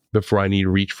longer before I need to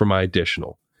reach for my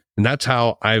additional. And that's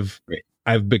how I've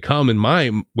become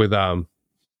with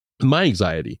my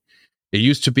anxiety. It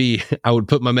used to be I would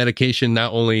put my medication,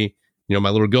 not only, my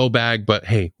little go bag, but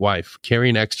hey, wife, carry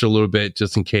an extra little bit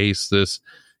just in case this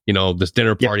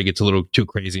dinner party gets a little too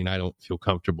crazy and I don't feel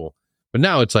comfortable. But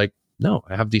now it's like, no,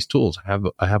 I have these tools. I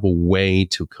have a way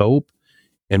to cope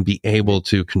and be able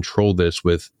to control this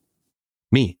with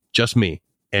me, just me.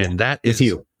 And that is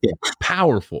you.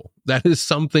 Powerful. That is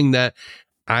something that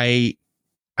I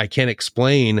can't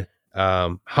explain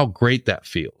how great that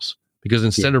feels, because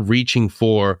instead of reaching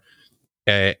for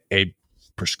a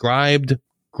prescribed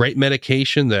great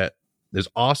medication that is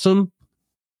awesome,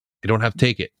 I don't have to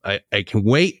take it. I can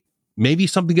wait. Maybe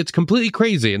something gets completely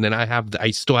crazy, and then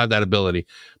I still have that ability.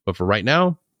 But for right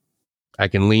now, I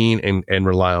can lean and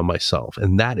rely on myself.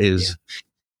 And that is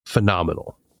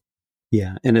phenomenal.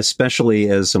 Yeah. And especially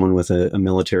as someone with a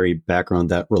military background,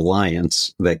 that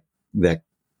reliance, that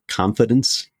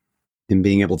confidence in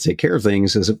being able to take care of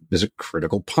things is a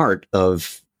critical part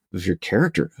of your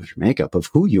character, of your makeup, of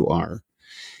who you are.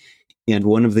 And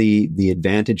one of the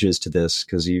advantages to this,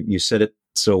 because you said it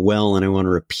so well, and I want to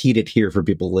repeat it here for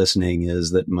people listening,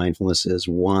 is that mindfulness is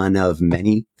one of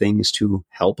many things to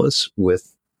help us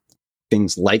with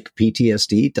things like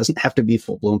PTSD. It doesn't have to be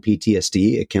full-blown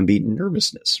PTSD. It can be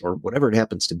nervousness or whatever it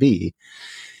happens to be.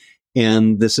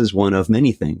 And this is one of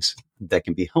many things that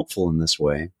can be helpful in this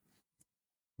way.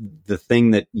 The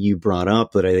thing that you brought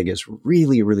up that I think is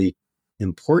really, really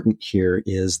important here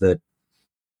is that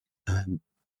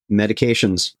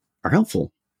medications are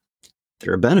helpful.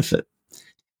 They're a benefit.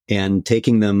 And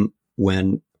taking them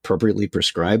when appropriately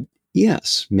prescribed,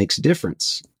 yes, makes a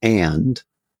difference. And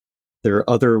there are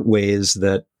other ways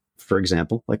that, for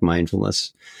example, like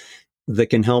mindfulness,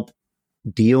 that can help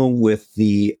deal with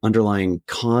the underlying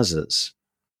causes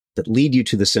that lead you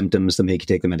to the symptoms that make you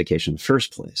take the medication in the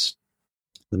first place.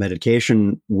 The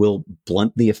medication will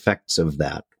blunt the effects of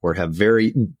that, or have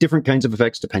very different kinds of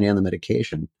effects depending on the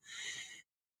medication.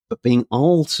 But being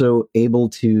also able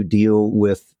to deal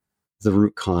with the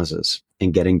root causes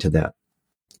and getting to that.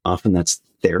 Often that's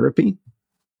therapy.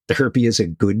 Therapy is a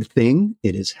good thing.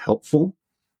 It is helpful.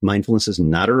 Mindfulness is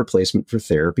not a replacement for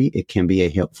therapy. It can be a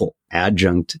helpful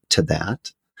adjunct to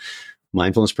that.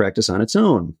 Mindfulness practice on its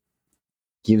own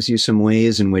gives you some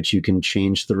ways in which you can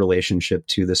change the relationship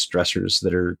to the stressors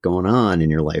that are going on in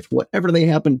your life, whatever they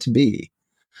happen to be.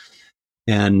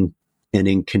 And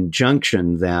in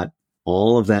conjunction, that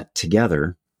all of that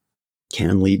together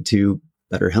can lead to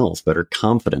better health, better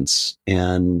confidence,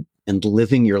 and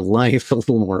living your life a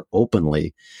little more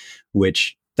openly,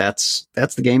 which that's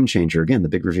the game changer. Again, the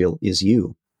big reveal is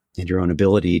you and your own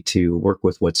ability to work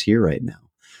with what's here right now.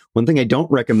 One thing I don't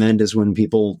recommend is when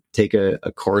people take a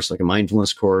course, like a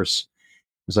mindfulness course,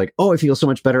 it's like, oh, I feel so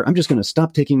much better, I'm just going to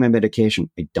stop taking my medication.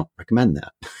 I don't recommend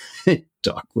that.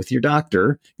 Talk with your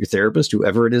doctor, your therapist,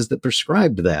 whoever it is that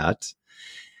prescribed that,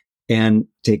 and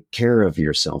take care of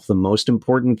yourself. The most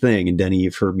important thing, and Denny,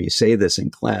 you've heard me say this in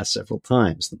class several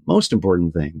times, the most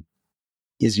important thing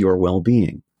is your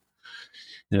well-being.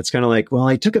 And it's kind of like, well,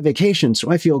 I took a vacation, so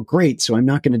I feel great, so I'm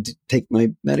not going to take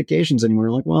my medications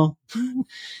anymore. Like, well,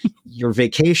 your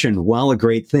vacation, while a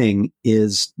great thing,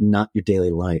 is not your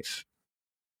daily life.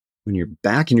 When you're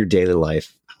back in your daily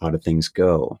life, how do things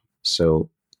go? So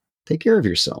take care of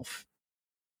yourself.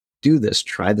 Do this,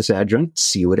 try this adjunct,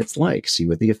 see what it's like, see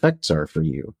what the effects are for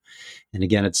you. And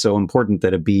again, it's so important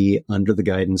that it be under the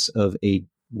guidance of a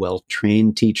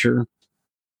well-trained teacher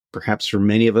perhaps for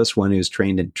many of us, one who's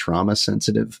trained in trauma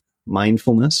sensitive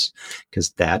mindfulness,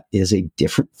 because that is a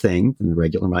different thing than the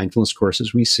regular mindfulness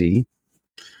courses we see.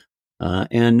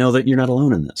 And know that you're not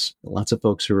alone in this. Lots of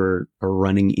folks who are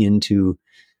running into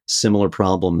similar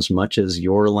problems. Much as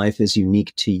your life is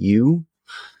unique to you,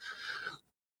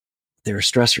 there are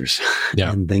stressors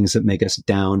and things that make us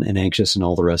down and anxious and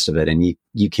all the rest of it. And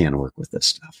you can work with this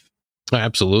stuff.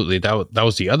 Absolutely. That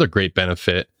was the other great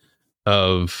benefit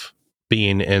of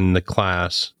being in the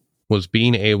class, was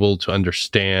being able to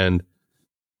understand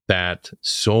that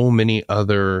so many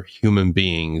other human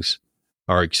beings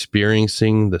are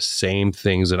experiencing the same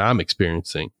things that I'm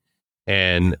experiencing.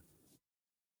 And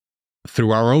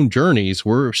through our own journeys,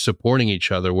 we're supporting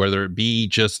each other, whether it be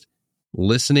just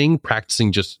listening,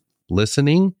 practicing just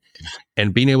listening,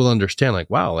 and being able to understand, like,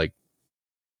 wow, like,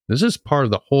 this is part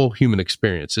of the whole human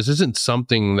experience. This isn't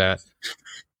something that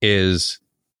is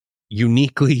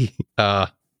uniquely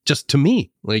just to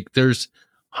me. Like, there's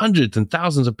hundreds and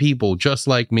thousands of people just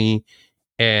like me,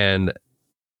 and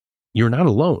you're not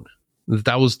alone.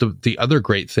 That was the other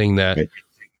great thing that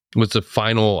was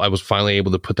I was finally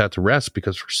able to put that to rest,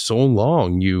 because for so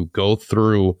long you go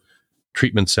through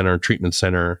treatment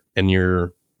center, and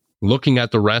you're looking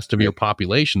at the rest of your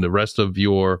population, the rest of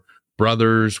your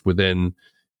brothers within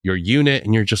your unit,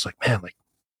 and you're just like, man, like,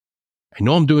 I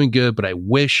know I'm doing good, but I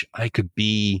wish I could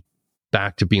be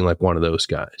back to being like one of those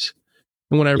guys.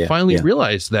 And when I finally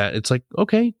realized that, it's like,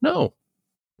 okay, no,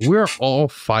 we're all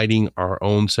fighting our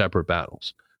own separate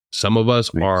battles. Some of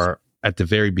us are at the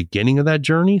very beginning of that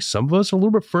journey. Some of us are a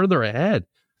little bit further ahead,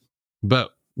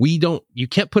 but you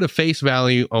can't put a face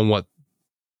value on what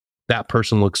that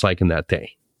person looks like in that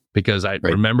day. Because I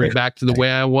remember back to the way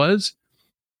I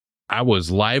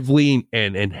was lively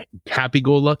and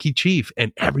happy-go-lucky chief,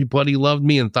 and everybody loved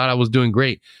me and thought I was doing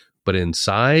great. But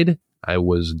inside, I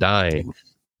was dying.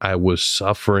 I was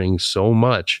suffering so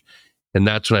much. And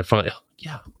that's when I finally,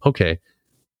 okay.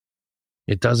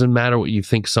 It doesn't matter what you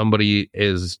think somebody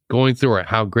is going through or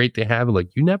how great they have it. Like,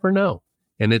 you never know.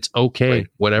 And it's okay,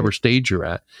 whatever stage you're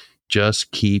at.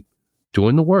 Just keep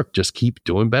doing the work. Just keep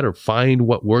doing better. Find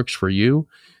what works for you,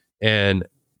 and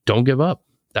don't give up.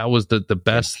 That was the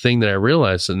best thing that I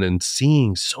realized. And then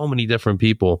seeing so many different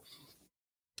people,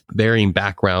 varying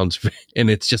backgrounds, and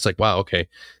it's just like, wow, okay,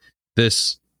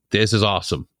 this is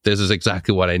awesome. This is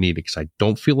exactly what I need, because I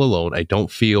don't feel alone. I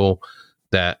don't feel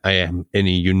that I am in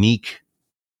a unique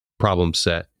problem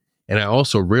set. And I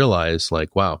also realized,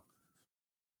 like, wow,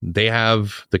 they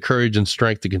have the courage and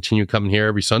strength to continue coming here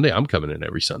every Sunday. I'm coming in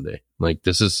every Sunday. Like,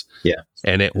 this is,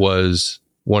 and it was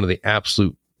one of the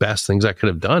absolute best things I could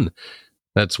have done.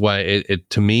 That's why it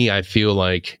to me, I feel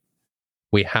like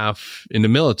we have in the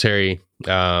military,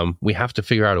 we have to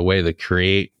figure out a way to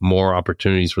create more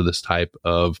opportunities for this type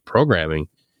of programming.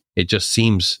 It just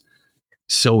seems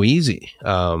so easy.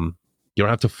 You don't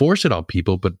have to force it on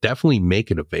people, but definitely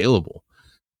make it available.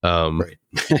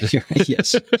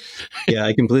 Yes. Yeah,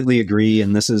 I completely agree.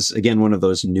 And this is, again, one of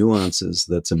those nuances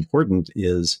that's important,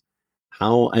 is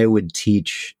how I would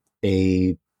teach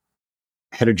a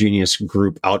heterogeneous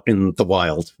group out in the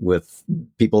wild with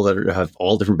people that have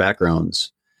all different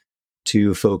backgrounds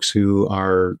to folks who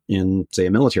are in, say,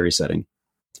 a military setting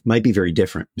might be very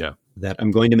different. Yeah. That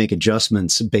I'm going to make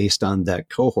adjustments based on that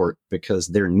cohort, because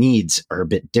their needs are a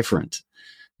bit different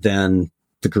than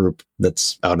the group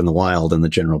that's out in the wild and the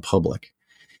general public.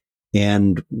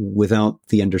 And without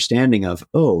the understanding of,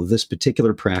 this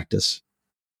particular practice,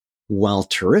 while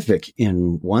terrific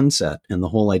in one set, and the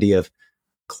whole idea of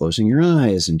closing your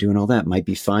eyes and doing all that might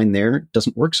be fine there,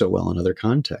 doesn't work so well in other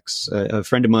contexts. A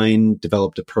friend of mine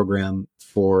developed a program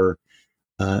for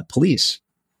police,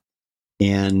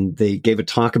 and they gave a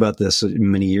talk about this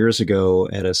many years ago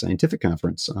at a scientific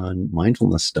conference on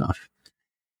mindfulness stuff.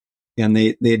 And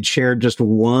they had shared just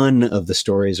one of the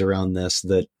stories around this,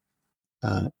 that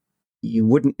you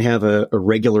wouldn't have a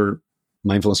regular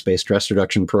mindfulness-based stress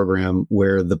reduction program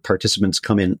where the participants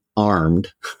come in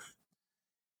armed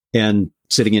and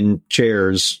sitting in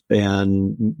chairs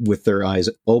and with their eyes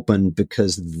open,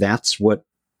 because that's what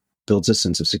builds a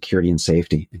sense of security and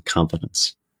safety and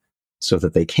confidence so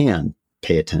that they can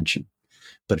pay attention.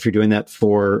 But if you're doing that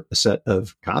for a set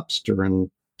of cops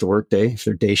during the workday, if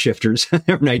they're day shifters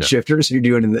or night shifters, you're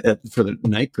doing it for the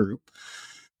night group,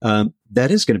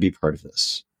 that is going to be part of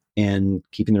this. And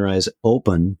keeping their eyes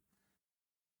open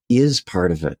is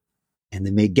part of it. And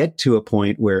they may get to a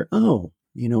point where,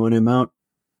 when I'm out,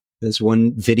 this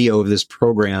one video of this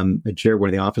program, one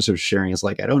of the officers sharing is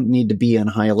like, I don't need to be on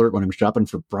high alert when I'm shopping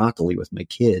for broccoli with my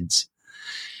kids.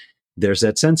 There's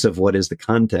that sense of what is the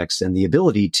context, and the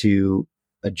ability to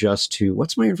adjust to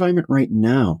what's my environment right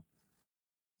now.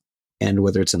 And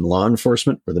whether it's in law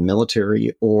enforcement or the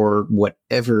military or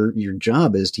whatever your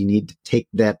job is, do you need to take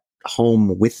that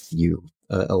home with you?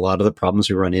 A lot of the problems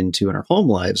we run into in our home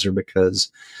lives are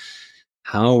because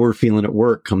how we're feeling at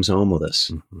work comes home with us.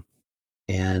 Mm-hmm.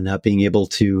 And not being able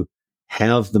to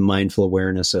have the mindful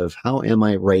awareness of how am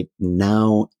I right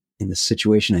now in the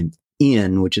situation I'm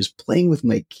in, which is playing with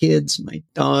my kids, my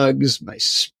dogs, my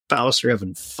spouse, or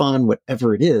having fun,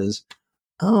 whatever it is.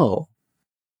 Oh,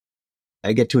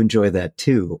 I get to enjoy that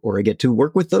too, or I get to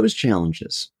work with those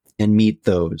challenges and meet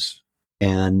those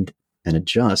and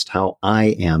adjust how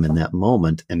I am in that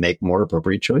moment and make more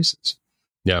appropriate choices.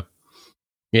 Yeah.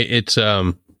 It's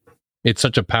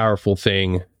such a powerful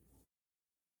thing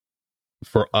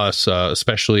for us,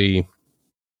 especially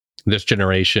this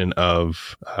generation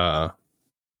of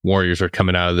warriors are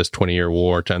coming out of this 20-year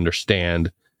war, to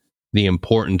understand the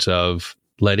importance of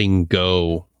letting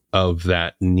go of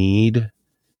that need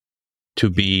to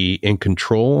be in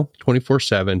control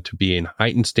 24/7, to be in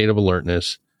heightened state of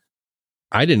alertness.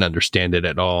 I didn't understand it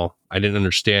at all. I didn't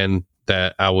understand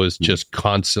that I was just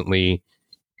constantly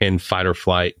in fight or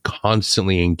flight,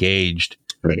 constantly engaged,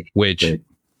 which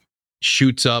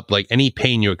shoots up. Like, any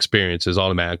pain you experience is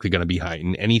automatically going to be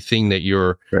heightened. Anything that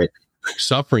you're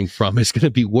suffering from is going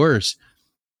to be worse.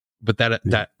 But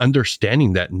that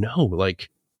understanding that, no, like,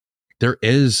 there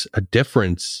is a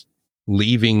difference.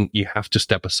 Leaving, you have to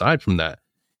step aside from that.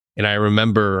 And I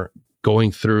remember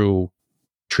going through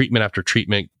treatment after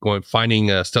treatment, finding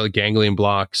stellate ganglion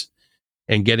blocks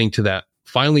and getting to that,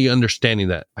 finally understanding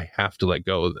that I have to let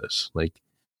go of this. Like,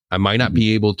 I might not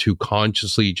be able to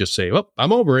consciously just say, oh,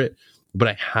 I'm over it, but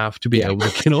I have to be able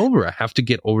to get over it. I have to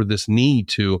get over this need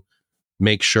to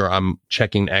make sure I'm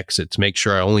checking exits, make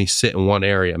sure I only sit in one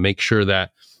area, make sure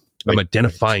that I'm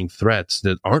identifying threats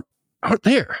that aren't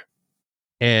there.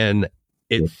 And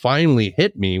it finally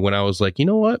hit me when I was like, you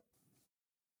know what?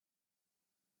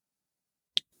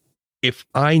 If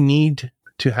I need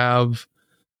to have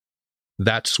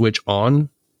that switch on,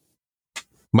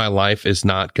 my life is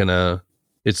not gonna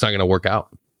work out.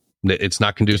 It's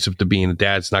not conducive to being a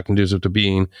dad. It's not conducive to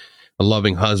being a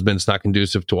loving husband. It's not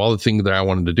conducive to all the things that I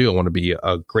wanted to do. I want to be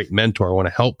a great mentor. I want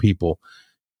to help people.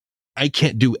 I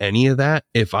can't do any of that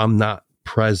if I'm not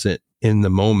present in the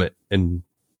moment and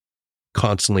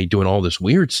constantly doing all this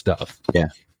weird stuff. Yeah.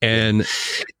 And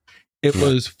it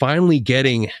was finally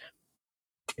getting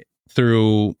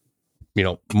through,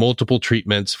 multiple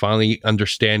treatments, finally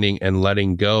understanding and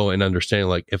letting go and understanding,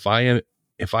 like, if I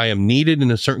am needed in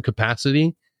a certain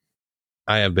capacity,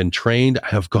 I have been trained, I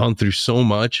have gone through so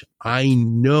much, I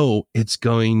know it's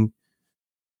going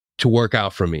to work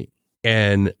out for me.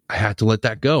 And I had to let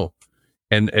that go.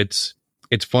 And it's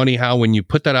funny how when you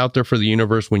put that out there for the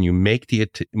universe, when you make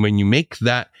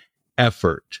that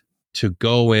effort to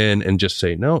go in and just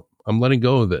say, no, I'm letting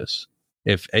go of this.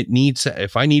 If I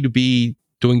need to be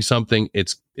doing something,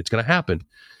 it's going to happen.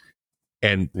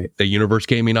 And the universe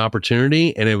gave me an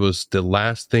opportunity, and it was the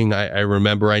last thing I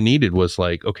remember I needed was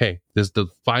like, okay, this is the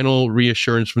final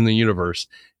reassurance from the universe.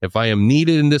 If I am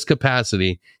needed in this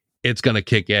capacity, it's going to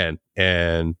kick in.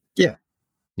 And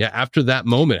after that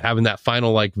moment, having that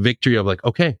final like victory of like,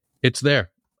 okay, it's there.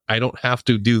 I don't have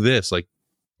to do this. Like,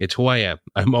 it's who I am.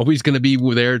 I'm always going to be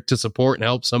there to support and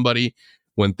help somebody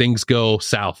when things go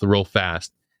south real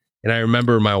fast. And I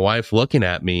remember my wife looking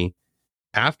at me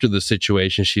after the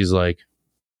situation. She's like,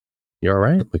 "You all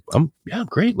right?" Like, I'm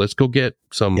great. Let's go get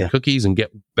some cookies and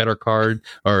get better card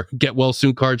or get well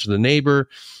soon cards for the neighbor.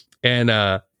 And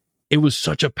it was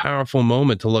such a powerful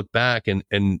moment to look back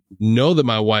and know that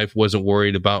my wife wasn't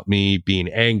worried about me being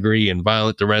angry and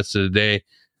violent the rest of the day.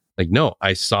 Like, no,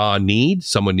 I saw a need.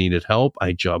 Someone needed help.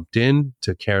 I jumped in,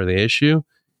 took care of the issue,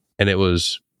 and it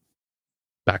was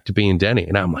back to being Denny.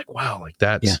 And I'm like, wow, like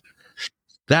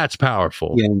that's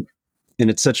powerful. Yeah. And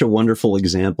it's such a wonderful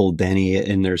example, Denny.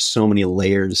 And there's so many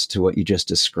layers to what you just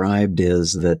described,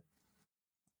 is that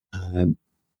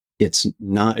it's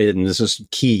not, and this is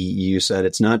key. You said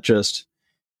it's not just,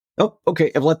 oh,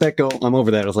 okay, I've let that go, I'm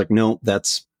over that. I was like, no,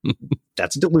 that's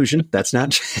a delusion. That's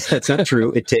not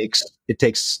true. It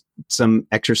takes some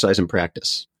exercise and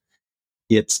practice.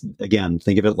 It's, again,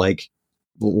 think of it like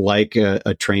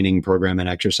a training program and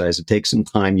exercise. It takes some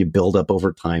time. You build up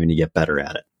over time and you get better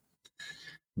at it.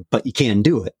 But you can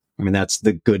do it. I mean, that's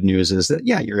the good news, is that,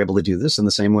 you're able to do this in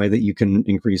the same way that you can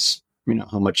increase,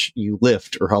 how much you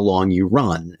lift or how long you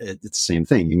run. It's the same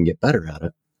thing. You can get better at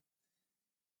it.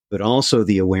 But also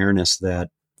the awareness that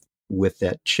with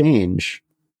that change,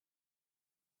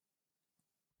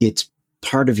 it's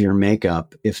part of your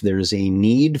makeup. If there's a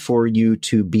need for you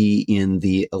to be in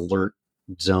the alert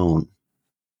zone.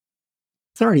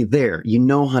 It's already there. You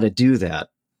know how to do that,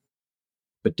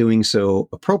 but doing so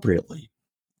appropriately.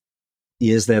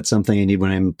 Is that something I need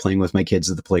when I'm playing with my kids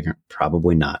at the playground?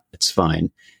 Probably not. It's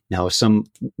fine. Now, if some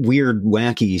weird,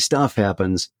 wacky stuff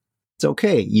happens, it's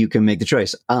okay. You can make the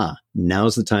choice.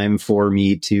 Now's the time for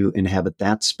me to inhabit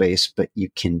that space. But you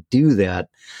can do that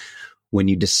when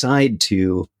you decide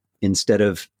to, instead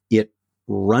of it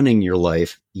running your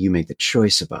life, you make the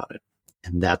choice about it.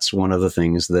 And that's one of the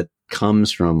things that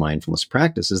comes from mindfulness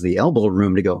practice, is the elbow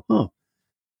room to go, oh,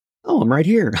 I'm right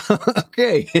here.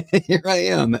 Okay, here I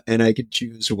am. And I can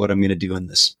choose what I'm going to do in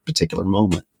this particular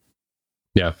moment.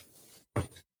 Yeah,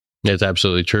 it's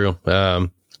absolutely true.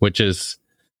 Which is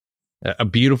a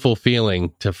beautiful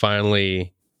feeling to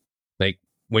finally, like,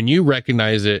 when you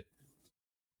recognize it,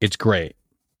 it's great.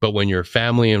 But when your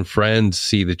family and friends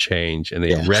see the change and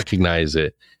they recognize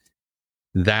it,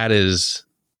 that is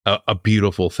a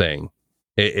beautiful thing.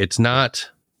 It's not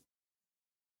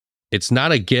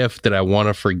a gift that I want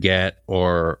to forget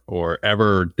or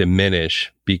ever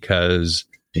diminish, because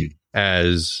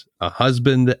as a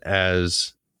husband,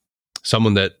 as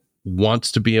someone that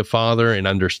wants to be a father and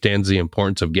understands the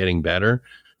importance of getting better,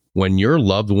 when your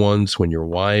loved ones, when your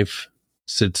wife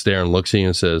sits there and looks at you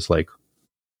and says, like,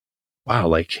 wow,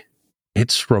 like,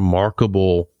 it's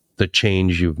remarkable the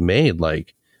change you've made.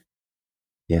 Like,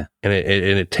 yeah. And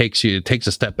it takes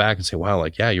a step back and say, wow,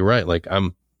 like, yeah, you're right. Like,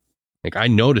 I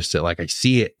noticed it. Like, I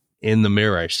see it in the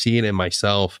mirror. I see it in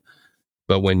myself.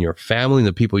 But when your family and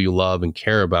the people you love and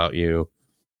care about you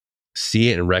see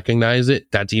it and recognize it,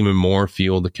 that's even more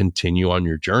fuel to continue on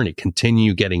your journey,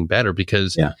 continue getting better,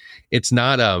 because it's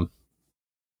not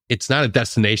a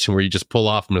destination where you just pull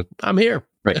off and I'm here.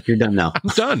 Right. You're done now.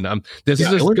 I'm done. This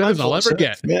is as good as I'll ever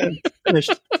get. Yeah,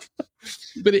 finished.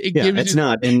 But it gives it's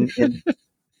not. And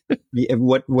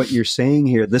what you're saying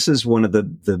here, this is one of the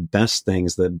best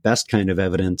things, the best kind of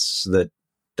evidence that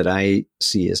I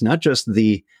see, is not just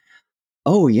the,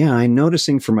 oh yeah, I'm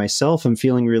noticing for myself, I'm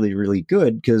feeling really, really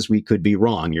good, because we could be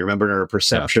wrong. You remember in our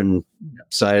perception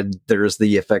side, there's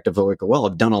the effect of, like, well,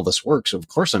 I've done all this work, so of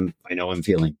course I know I'm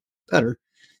feeling better.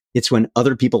 It's when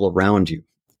other people around you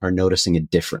are noticing a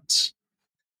difference.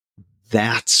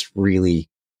 That's really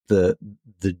the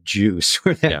juice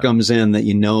where that comes in,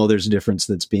 that, there's a difference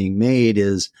that's being made,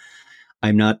 is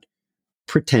I'm not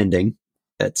pretending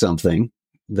at something,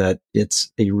 that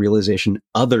it's a realization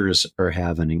others are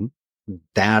having.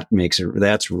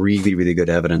 That's really, really good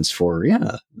evidence for,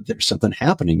 there's something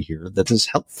happening here that is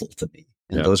helpful to me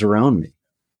and those around me.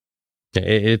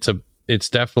 It's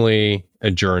definitely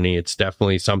a journey. It's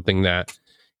definitely something that,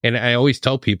 and I always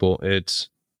tell people,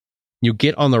 you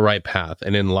get on the right path,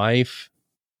 and in life,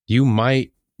 you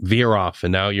might veer off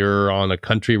and now you're on a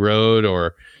country road,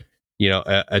 or,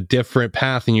 a different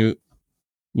path, and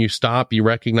you stop, you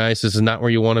recognize this is not where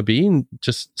you want to be, and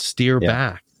just steer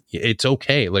back. It's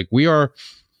okay. Like, we're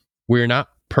not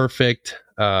perfect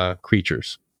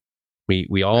creatures.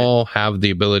 We all have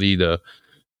the ability to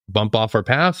bump off our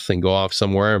path and go off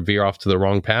somewhere and veer off to the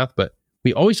wrong path, but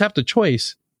we always have the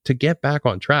choice to get back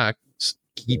on track.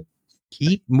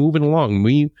 Keep moving along.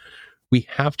 We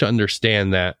have to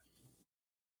understand that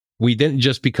we didn't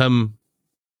just become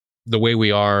the way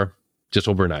we are just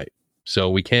overnight. So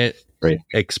we can't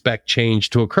expect change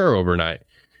to occur overnight.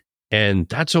 And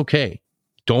that's okay.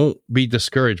 Don't be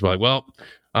discouraged by, well,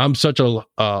 I'm such a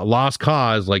lost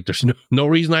cause. Like, there's no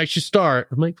reason I should start.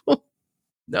 I'm like, well,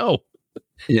 no.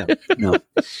 No.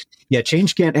 Yeah,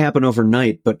 change can't happen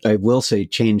overnight, but I will say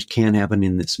change can happen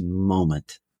in this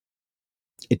moment.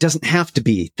 It doesn't have to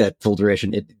be that full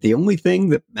duration. The only thing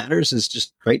that matters is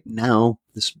just right now,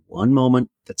 this one moment.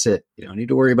 That's it. You don't need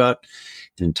to worry about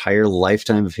an entire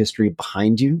lifetime of history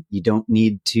behind you. You don't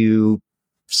need to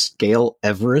scale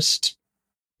Everest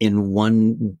in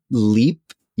one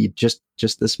leap. You just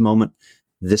this moment,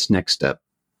 this next step.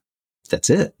 That's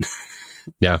it.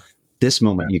 Yeah. This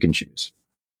moment you can choose.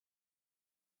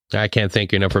 I can't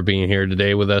thank you enough for being here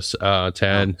today with us,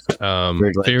 Ted.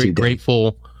 Very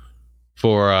grateful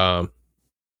for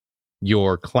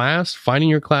your class, finding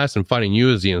your class, and finding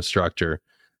you as the instructor.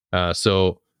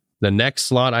 So the next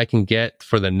slot I can get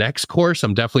for the next course,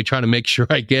 I'm definitely trying to make sure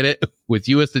I get it with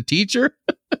you as the teacher.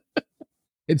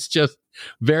 It's just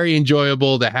very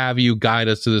enjoyable to have you guide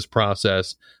us to this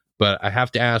process. But I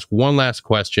have to ask one last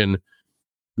question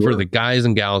for the guys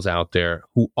and gals out there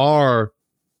who are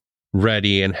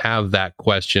ready and have that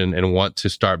question and want to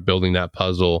start building that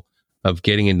puzzle of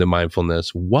getting into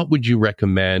mindfulness. What would you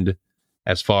recommend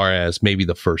as far as maybe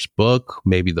the first book,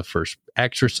 maybe the first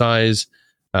exercise,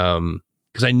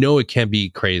 because I know it can be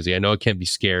crazy. I know it can be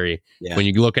scary. Yeah. When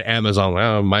you look at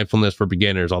Amazon, mindfulness for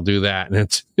beginners, I'll do that. And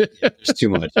it's there's too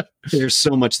much. There's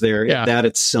so much there. Yeah. That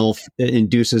itself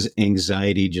induces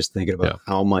anxiety just thinking about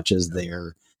how much is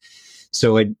there.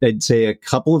 So I'd say a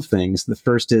couple of things. The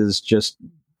first is just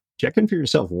check in for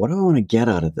yourself. What do I want to get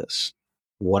out of this?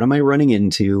 What am I running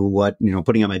into? What,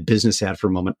 putting on my business hat for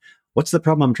a moment, what's the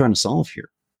problem I'm trying to solve here?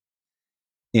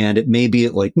 And it may be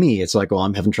like me. It's like,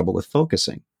 I'm having trouble with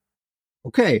focusing.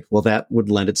 Okay, well, that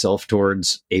would lend itself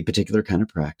towards a particular kind of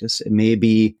practice. It may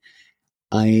be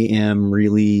I am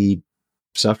really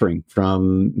suffering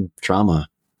from trauma,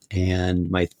 and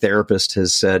my therapist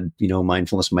has said,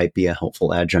 mindfulness might be a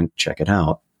helpful adjunct. Check it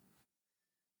out.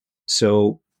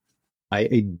 So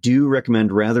I do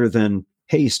recommend, rather than,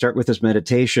 hey, start with this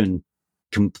meditation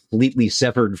completely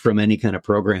severed from any kind of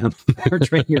program or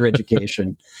training or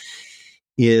education,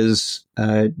 is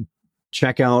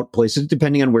check out places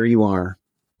depending on where you are.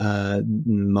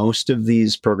 Most of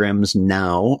these programs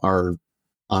now are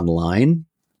online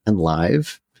and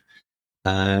live.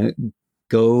 Just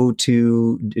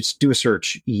do a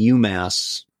search,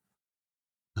 UMass,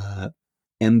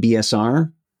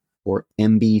 MBSR or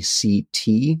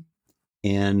MBCT.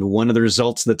 And one of the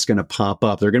results that's going to pop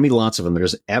up, there are going to be lots of them.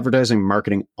 There's advertising,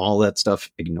 marketing, all that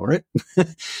stuff. Ignore it.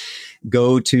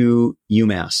 Go to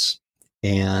UMass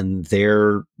and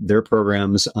their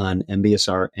programs on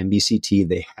MBSR, MBCT,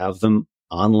 they have them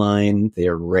online. They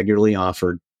are regularly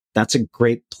offered. That's a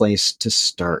great place to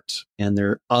start. And there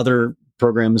are other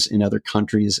programs in other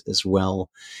countries as well.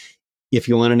 If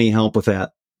you want any help with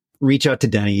that, reach out to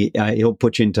Denny. He'll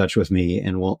put you in touch with me,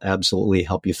 and we'll absolutely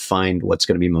help you find what's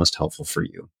going to be most helpful for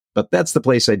you. But that's the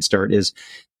place I'd start, is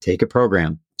take a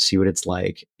program, see what it's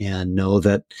like, and know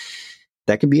that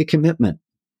that can be a commitment,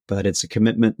 but it's a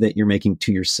commitment that you're making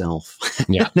to yourself,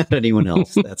 not anyone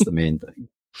else. That's the main thing.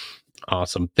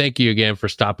 Awesome. Thank you again for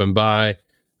stopping by.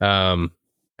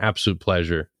 Absolute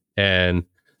pleasure. And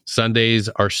Sundays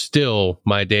are still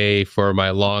my day for my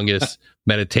longest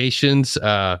meditations.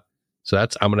 So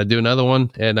I'm going to do another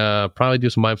one and probably do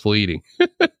some mindful eating.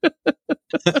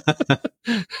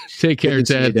 Take care,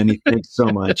 Ted. Thanks so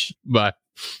much. Bye.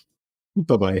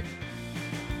 Bye-bye.